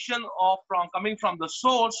radiation coming from the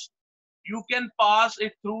source, you can pass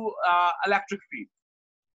it through electric field.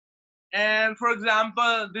 And for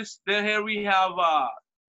example, here we have a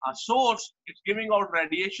source, it's giving out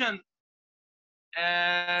radiation.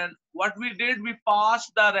 And what we did, we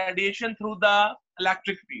passed the radiation through the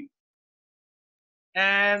electric field.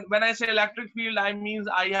 And when I say electric field, I mean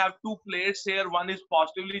I have two plates here. One is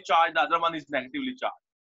positively charged, the other one is negatively charged.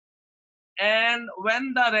 And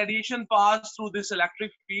when the radiation passed through this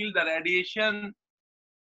electric field, the radiation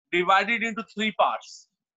divided into three parts: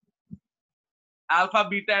 alpha,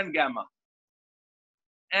 beta, and gamma.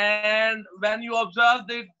 And when you observe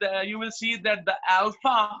it, you will see that the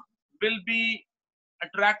alpha will be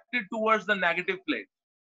attracted towards the negative plate.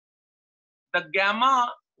 The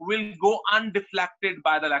gamma will go undeflected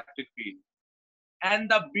by the electric field. And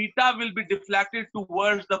the beta will be deflected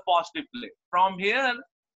towards the positive plate. From here,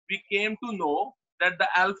 we came to know that the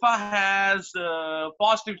alpha has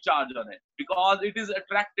positive charge on it because it is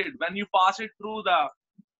attracted. When you pass it through the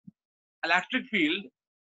electric field,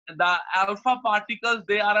 the alpha particles,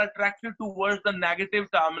 they are attracted towards the negative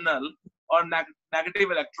terminal or negative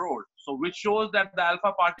electrode. So which shows that the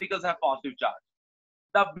alpha particles have positive charge.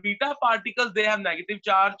 The beta particles, they have negative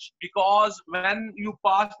charge because when you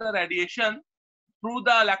pass the radiation through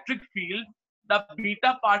the electric field, the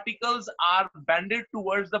beta particles are bended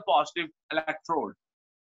towards the positive electrode.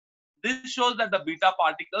 This shows that the beta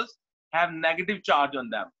particles have negative charge on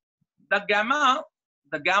them. The gamma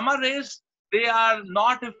rays, they are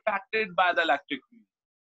not affected by the electric field.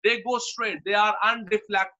 They go straight. They are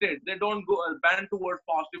undeflected. They don't go bend towards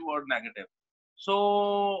positive or negative.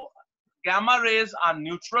 So gamma rays are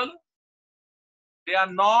neutral. They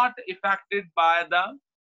are not affected by the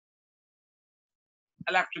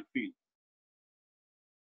electric field.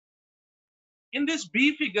 In this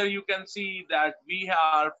B figure, you can see that we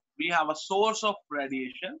have a source of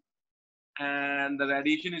radiation, and the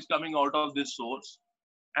radiation is coming out of this source.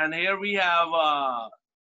 And here we have a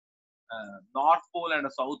north pole and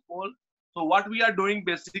a south pole. So what we are doing,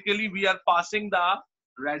 basically, we are passing the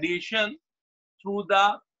radiation through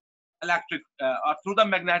the through the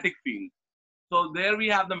magnetic field. So there we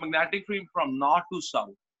have the magnetic field from north to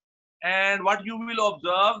south. And what you will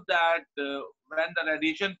observe that when the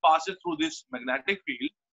radiation passes through this magnetic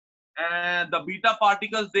field, and the beta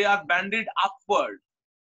particles, they are bended upward.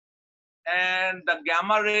 And the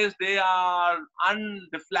gamma rays, they are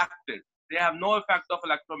undeflected. They have no effect of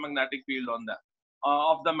electromagnetic field on them,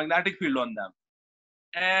 of the magnetic field on them.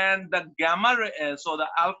 And the so the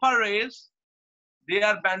alpha rays, they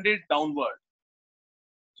are bended downward.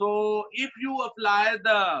 So if you apply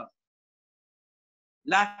the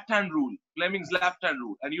left-hand rule, Fleming's left-hand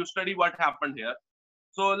rule, and you study what happened here.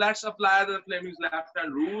 So let's apply the Fleming's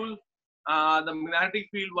left-hand rule. The magnetic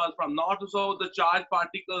field was from north to south. The charged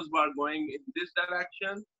particles were going in this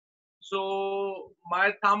direction. So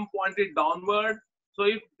my thumb pointed downward. So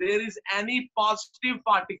if there is any positive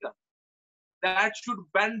particle, that should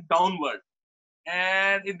bend downward.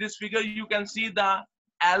 And in this figure, you can see the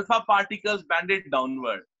alpha particles banded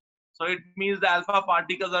downward. So it means the alpha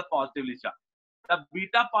particles are positively charged. The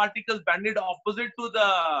beta particles banded opposite to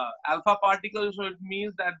the alpha particles. So it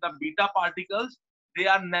means that the beta particles, they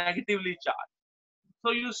are negatively charged.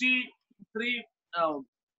 So you see three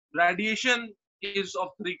radiation is of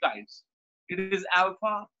three kinds. It is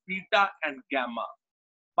alpha, beta, and gamma.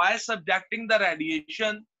 By subjecting the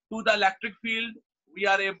radiation to the electric field, we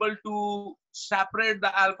are able to separate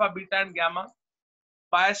the alpha, beta, and gamma.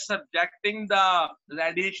 By subjecting the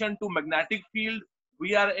radiation to magnetic field,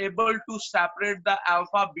 we are able to separate the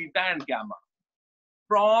alpha, beta, and gamma.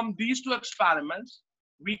 From these two experiments,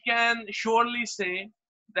 we can surely say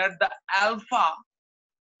that the alpha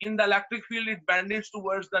in the electric field, it bends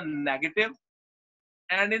towards the negative,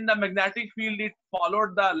 and in the magnetic field, it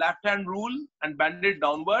followed the left hand rule and bended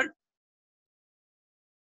downward.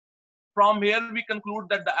 From here, we conclude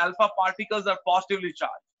that the alpha particles are positively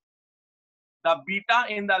charged. The beta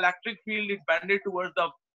in the electric field, it bended towards the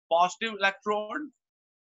positive electrode,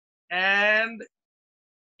 and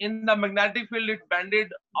in the magnetic field, it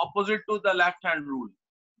bended opposite to the left hand rule.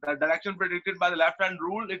 The direction predicted by the left hand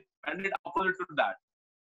rule, it bended opposite to that.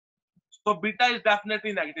 So beta is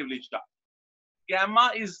definitely negatively charged.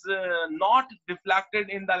 Gamma is not deflected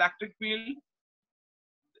in the electric field.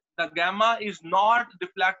 The gamma is not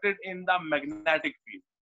deflected in the magnetic field.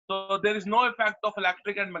 So there is no effect of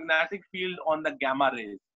electric and magnetic field on the gamma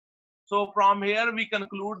rays. So from here we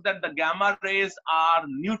conclude that the gamma rays are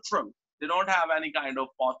neutral. They don't have any kind of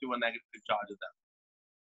positive or negative charge in them.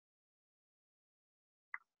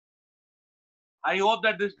 I hope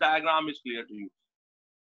that this diagram is clear to you.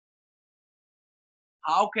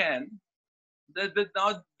 How can,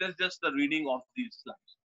 now there's just the reading of these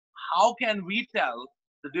slides. How can we tell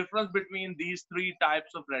the difference between these three types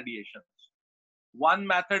of radiations? One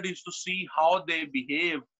method is to see how they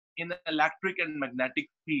behave in electric and magnetic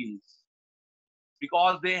fields.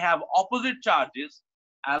 Because they have opposite charges,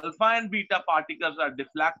 alpha and beta particles are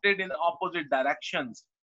deflected in opposite directions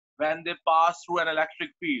when they pass through an electric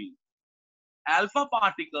field. Alpha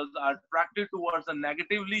particles are attracted towards a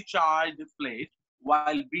negatively charged plate,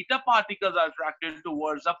 while beta particles are attracted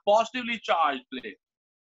towards a positively charged plate.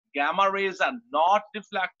 Gamma rays are not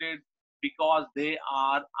deflected because they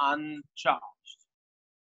are uncharged.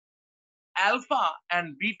 Alpha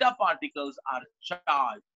and beta particles are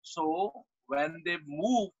charged. So when they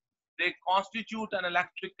move, they constitute an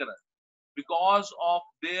electric current. Because of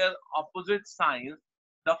their opposite signs,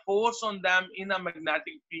 the force on them in a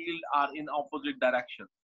magnetic field are in opposite directions.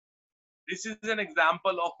 This is an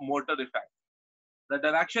example of motor effect. The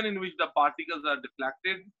direction in which the particles are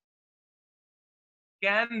deflected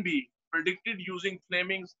can be predicted using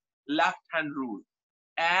Fleming's left-hand rule.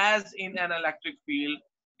 As in an electric field,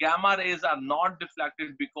 gamma rays are not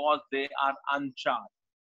deflected because they are uncharged.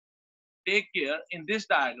 Take care, in this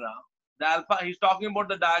diagram, the alpha, he's talking about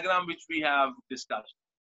the diagram which we have discussed.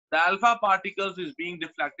 The alpha particles is being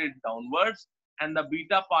deflected downwards and the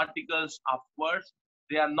beta particles upwards.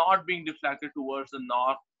 They are not being deflected towards the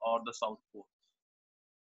north or the south pole.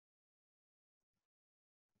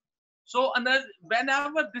 So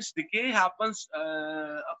whenever this decay happens,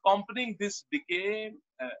 accompanying this decay,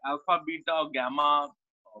 alpha, beta, or gamma,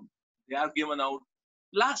 they are given out.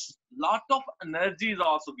 Plus, lot of energy is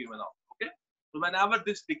also given out. Okay, so whenever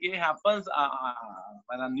this decay happens,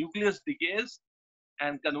 when a nucleus decays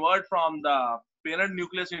and convert from the parent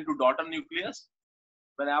nucleus into daughter nucleus,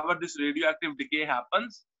 whenever this radioactive decay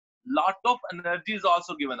happens, lot of energy is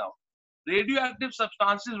also given out. Radioactive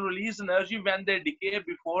substances release energy when they decay.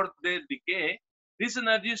 Before they decay, this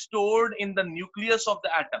energy is stored in the nucleus of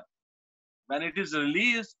the atom. When it is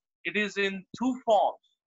released, it is in two forms.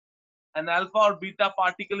 An alpha or beta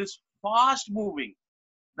particle is fast moving.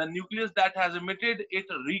 The nucleus that has emitted it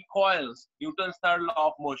recoils, Newton's third law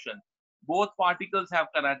of motion. Both particles have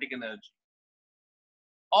kinetic energy.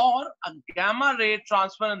 Or a gamma ray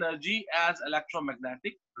transfer energy as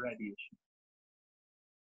electromagnetic radiation.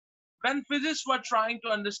 When physicists were trying to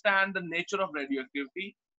understand the nature of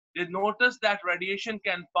radioactivity, they noticed that radiation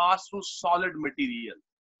can pass through solid material.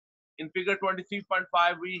 In figure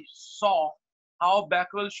 23.5, we saw how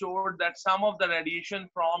Becquerel showed that some of the radiation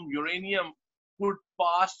from uranium could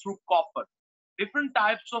pass through copper. Different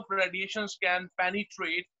types of radiations can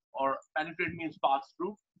penetrate, or penetrate means pass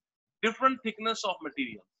through, different thickness of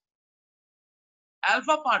materials.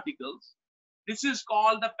 Alpha particles, this is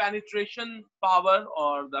called the penetration power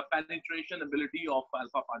or the penetration ability of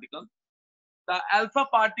alpha particles. The alpha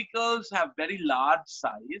particles have very large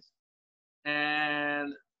size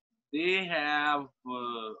and they have,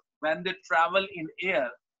 when they travel in air,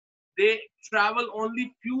 they travel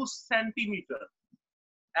only few centimeters.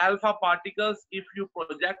 Alpha particles, if you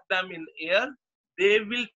project them in air, they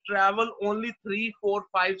will travel only 3, 4,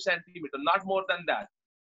 5 centimeters, not more than that.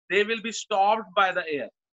 They will be stopped by the air.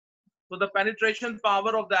 So the penetration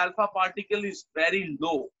power of the alpha particle is very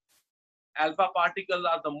low. Alpha particles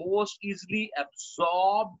are the most easily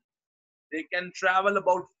absorbed. They can travel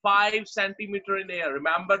about 5 centimeters in air.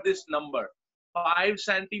 Remember this number, 5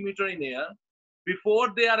 centimeters in air.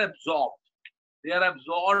 Before they are absorbed, they are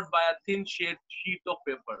absorbed by a thin sheet of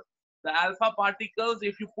paper. The alpha particles,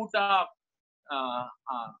 if you put a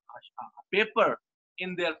paper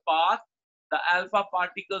in their path, the alpha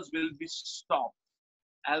particles will be stopped.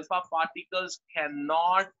 Alpha particles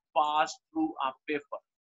cannot pass through a paper.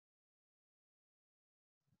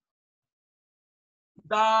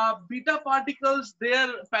 The beta particles, their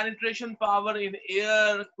penetration power in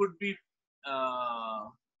air could be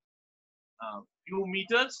few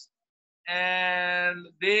meters, and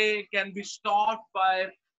they can be stopped by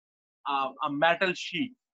a metal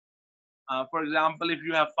sheet. For example, if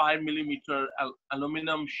you have 5 millimeter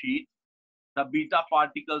aluminum sheet, the beta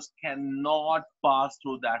particles cannot pass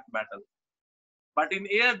through that metal. But in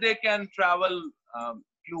air, they can travel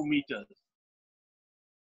few meters.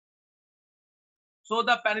 So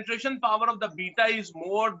the penetration power of the beta is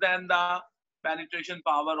more than the penetration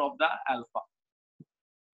power of the alpha.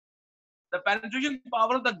 The penetration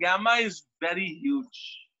power of the gamma is very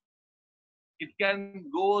huge. It can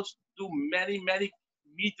go to many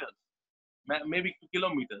meters, maybe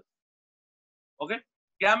kilometers. Okay,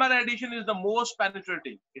 gamma radiation is the most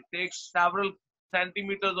penetrating. It takes several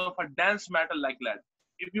centimeters of a dense metal like lead.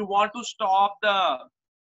 If you want to stop the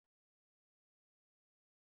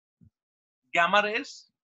gamma rays,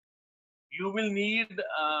 you will need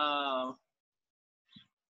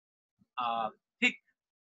a thick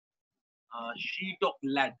sheet of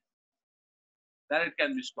lead. Then it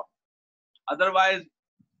can be stopped. Otherwise,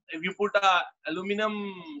 if you put a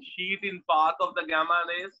aluminum sheet in path of the gamma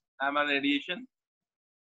rays, gamma radiation,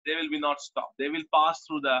 they will be not stopped. They will pass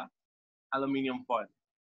through the aluminum foil.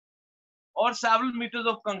 Or several meters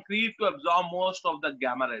of concrete to absorb most of the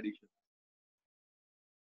gamma radiation.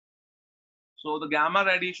 So the gamma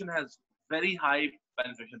radiation has very high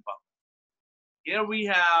penetration power. Here we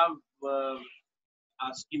have a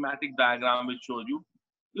schematic diagram which shows you.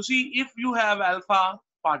 You see, if you have alpha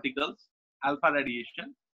particles, alpha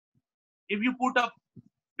radiation, if you put a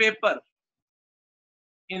paper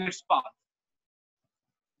in its path,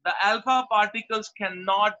 the alpha particles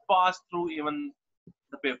cannot pass through even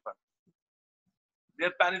the paper.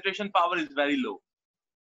 Their penetration power is very low.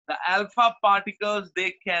 The alpha particles,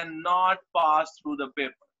 they cannot pass through the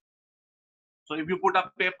paper. So if you put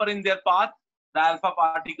a paper in their path, the alpha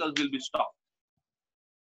particles will be stopped.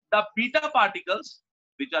 The beta particles,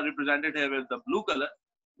 which are represented here with the blue color,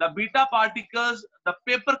 the beta particles, the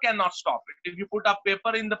paper cannot stop it. If you put a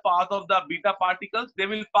paper in the path of the beta particles, they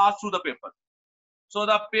will pass through the paper. So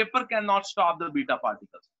the paper cannot stop the beta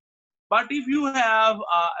particles. But if you have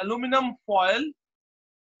aluminum foil,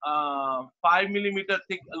 5 millimeter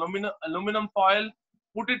thick aluminum foil,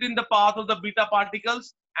 put it in the path of the beta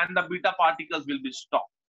particles, and the beta particles will be stopped.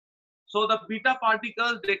 So the beta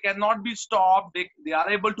particles, they cannot be stopped. They are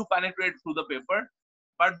able to penetrate through the paper,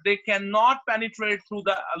 but they cannot penetrate through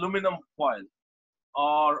the aluminum foil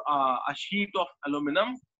or a sheet of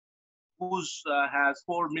aluminum whose has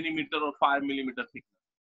 4 millimeter or 5 millimeter thickness.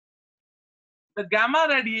 The gamma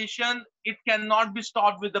radiation, it cannot be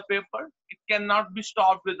stopped with the paper. It cannot be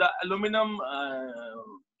stopped with the aluminum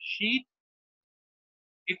sheet.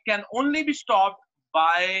 It can only be stopped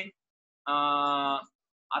by a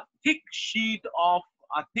thick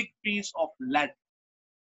piece of lead.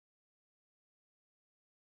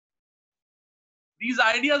 These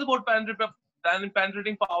ideas about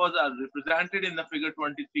penetrating powers are represented in the figure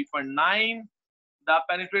 23.9. The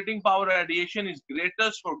penetrating power radiation is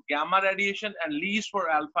greatest for gamma radiation and least for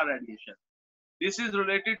alpha radiation. This is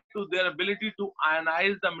related to their ability to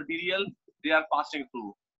ionize the material they are passing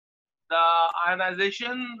through. The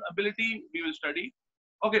ionization ability we will study.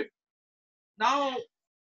 Okay. Now,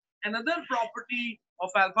 another property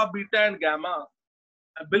of alpha, beta, and gamma,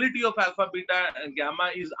 ability of alpha, beta, and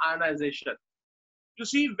gamma is ionization. You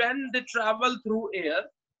see, when they travel through air,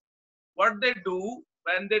 what they do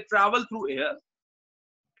when they travel through air,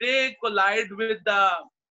 they collide with the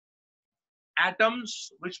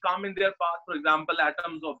atoms which come in their path, for example,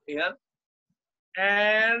 atoms of air.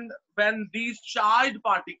 And when these charged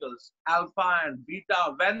particles, alpha and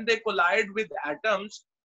beta, when they collide with atoms,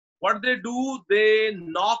 what they do, they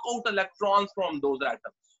knock out electrons from those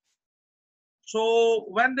atoms. So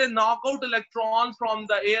when they knock out electrons from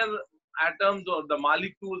the air atoms or the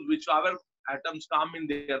molecules, whichever atoms come in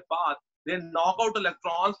their path, they knock out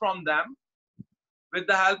electrons from them with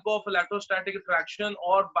the help of electrostatic attraction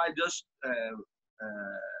or by just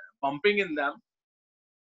bumping in them.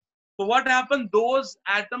 So what happens? Those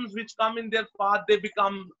atoms which come in their path, they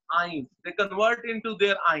become ions. They convert into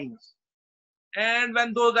their ions. And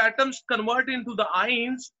when those atoms convert into the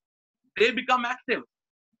ions, they become active.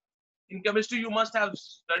 In chemistry, you must have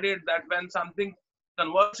studied that when something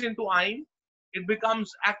converts into ion, it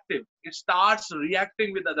becomes active. It starts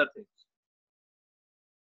reacting with other things.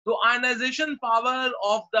 So ionization power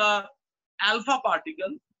of the alpha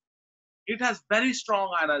particle, it has very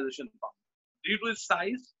strong ionization power due to its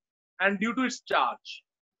size and due to its charge.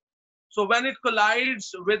 So when it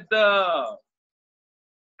collides with an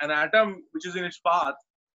atom which is in its path,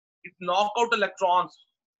 it knocks out electrons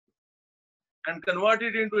and convert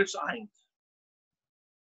it into its ions.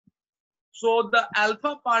 So the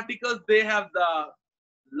alpha particles, they have the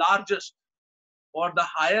largest or the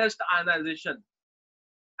highest ionization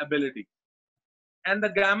ability. And the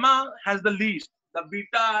gamma has the least. The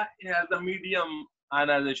beta has the medium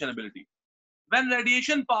ionization ability. When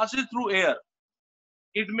radiation passes through air,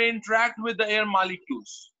 it may interact with the air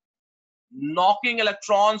molecules, knocking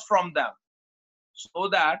electrons from them so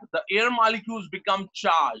that the air molecules become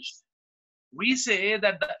charged. We say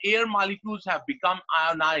that the air molecules have become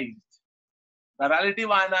ionized. The relative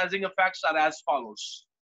ionizing effects are as follows.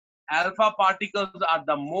 Alpha particles are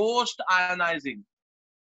the most ionizing.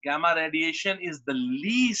 Gamma radiation is the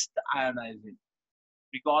least ionizing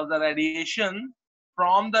because the radiation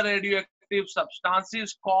from the radioactive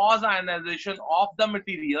substances cause ionization of the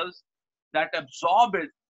materials that absorb it.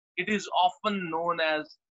 It is often known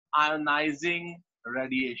as ionizing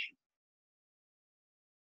radiation.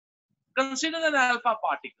 Consider an alpha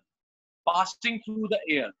particle passing through the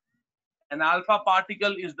air. An alpha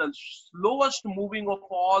particle is the slowest moving of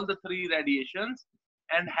all the three radiations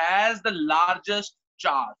and has the largest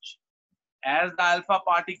charge. As the alpha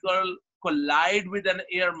particle collide with an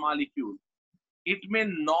air molecule, it may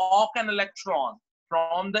knock an electron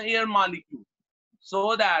from the air molecule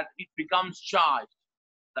so that it becomes charged.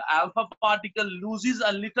 The alpha particle loses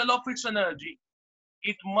a little of its energy.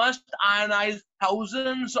 It must ionize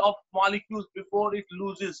thousands of molecules before it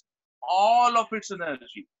loses all of its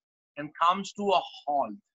energy and comes to a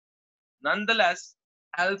halt. Nonetheless,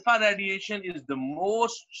 alpha radiation is the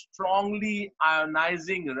most strongly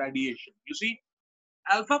ionizing radiation. You see,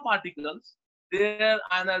 alpha particles, their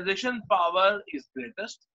ionization power is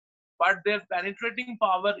greatest, but their penetrating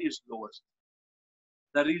power is lowest.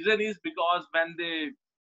 The reason is because when they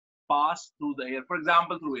pass through the air, for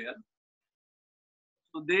example, through air,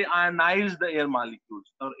 so they ionize the air molecules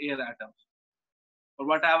or air atoms or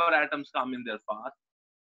whatever atoms come in their path.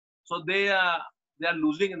 So they are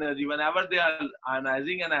losing energy. Whenever they are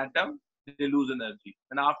ionizing an atom, they lose energy.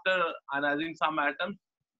 And after ionizing some atoms,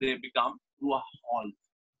 they become to a halt.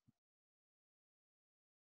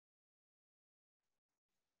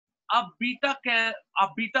 A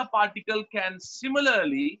beta particle can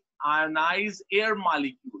similarly ionize air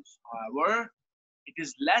molecules. However, it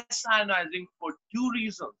is less ionizing for two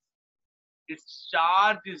reasons. Its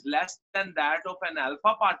charge is less than that of an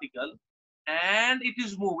alpha particle and it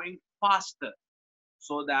is moving faster,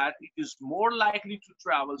 so that it is more likely to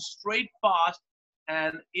travel straight past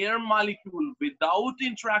an air molecule without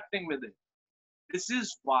interacting with it. This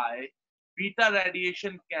is why beta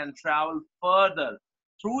radiation can travel further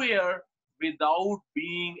through air without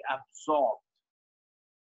being absorbed.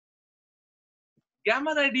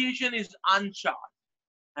 Gamma radiation is uncharged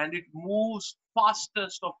and it moves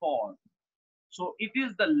fastest of all. So it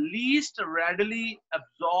is the least readily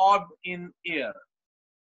absorbed in air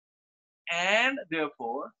and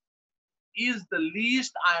therefore is the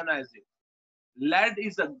least ionizing. Lead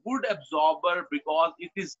is a good absorber because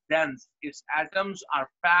it is dense. Its atoms are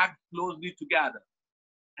packed closely together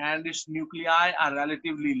and its nuclei are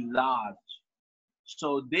relatively large.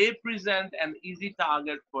 So they present an easy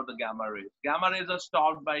target for the gamma rays. Gamma rays are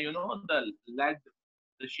stopped by, the lead,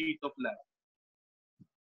 the sheet of lead.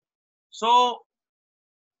 So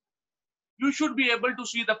you should be able to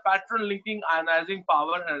see the pattern linking ionizing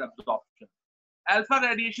power and absorption. Alpha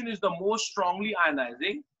radiation is the most strongly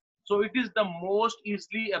ionizing, so it is the most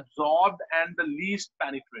easily absorbed and the least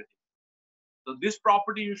penetrating. So this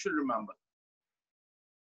property you should remember.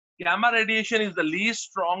 Gamma radiation is the least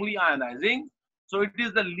strongly ionizing, so it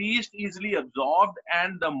is the least easily absorbed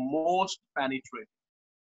and the most penetrating.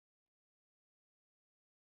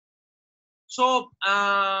 So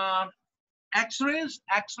X-rays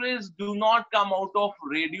do not come out of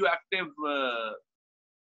radioactive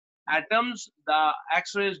atoms. The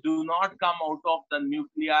X-rays do not come out of the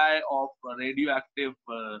nuclei of radioactive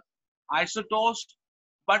isotopes,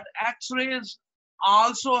 but X-rays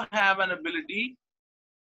also have an ability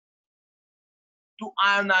to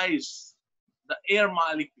ionize the air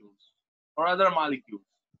molecules or other molecules.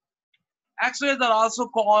 X-rays are also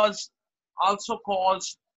cause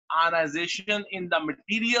ionization in the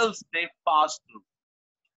materials they pass through,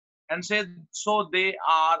 and so they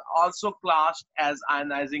are also classed as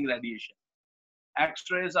ionizing radiation.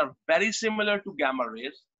 X-rays are very similar to gamma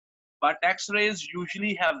rays, but X-rays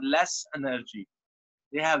usually have less energy.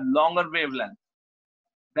 They have longer wavelength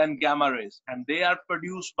than gamma rays, and they are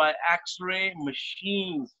produced by X-ray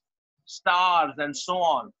machines, stars, and so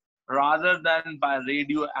on, rather than by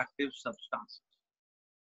radioactive substances.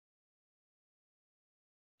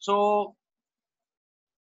 So,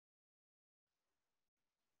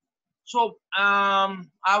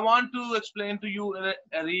 I want to explain to you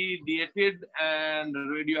irradiated and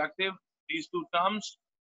radioactive, these two terms.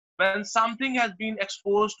 When something has been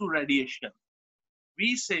exposed to radiation,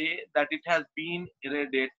 we say that it has been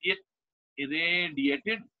irradiated,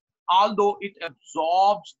 although it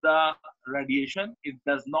absorbs the radiation, it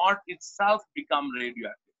does not itself become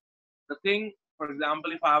radioactive. The thing, for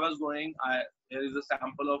example, if I was going, here is a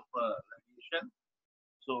sample of radiation.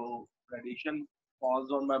 So radiation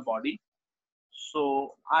falls on my body.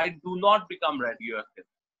 So I do not become radioactive.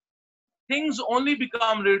 Things only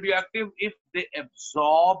become radioactive if they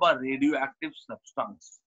absorb a radioactive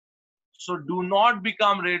substance. So do not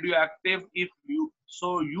become radioactive you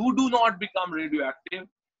do not become radioactive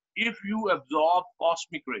if you absorb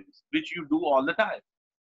cosmic rays, which you do all the time.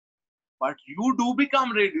 But you do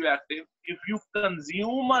become radioactive if you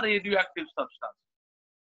consume a radioactive substance.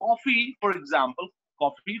 Coffee, for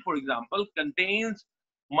example, contains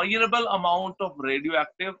measurable amount of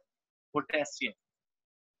radioactive potassium.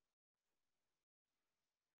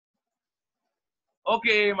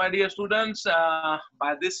 Okay, my dear students,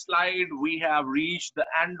 by this slide, we have reached the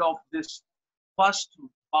end of this first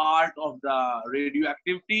part of the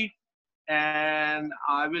radioactivity, and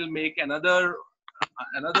I will make another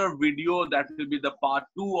video that will be the part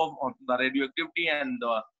 2 of the radioactivity, and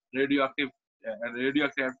the radioactivity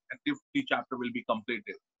chapter will be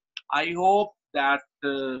completed. I hope that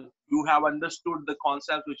you have understood the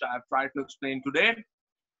concept which I have tried to explain today.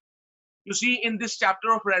 You see, in this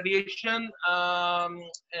chapter of radiation,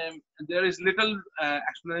 there is little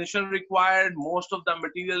explanation required. Most of the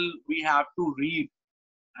material we have to read,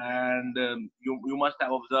 and you must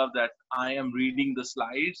have observed that I am reading the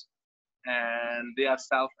slides, and they are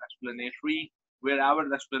self-explanatory. Wherever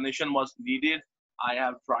the explanation was needed, I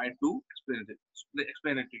have tried to explain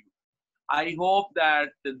it to you. I hope that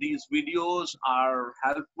these videos are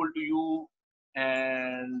helpful to you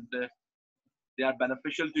and they are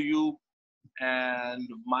beneficial to you. And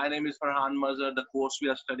my name is Ferhan Mazher. The course we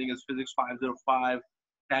are studying is Physics 505.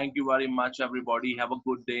 Thank you very much, everybody. Have a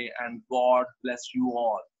good day, and God bless you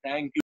all. Thank you.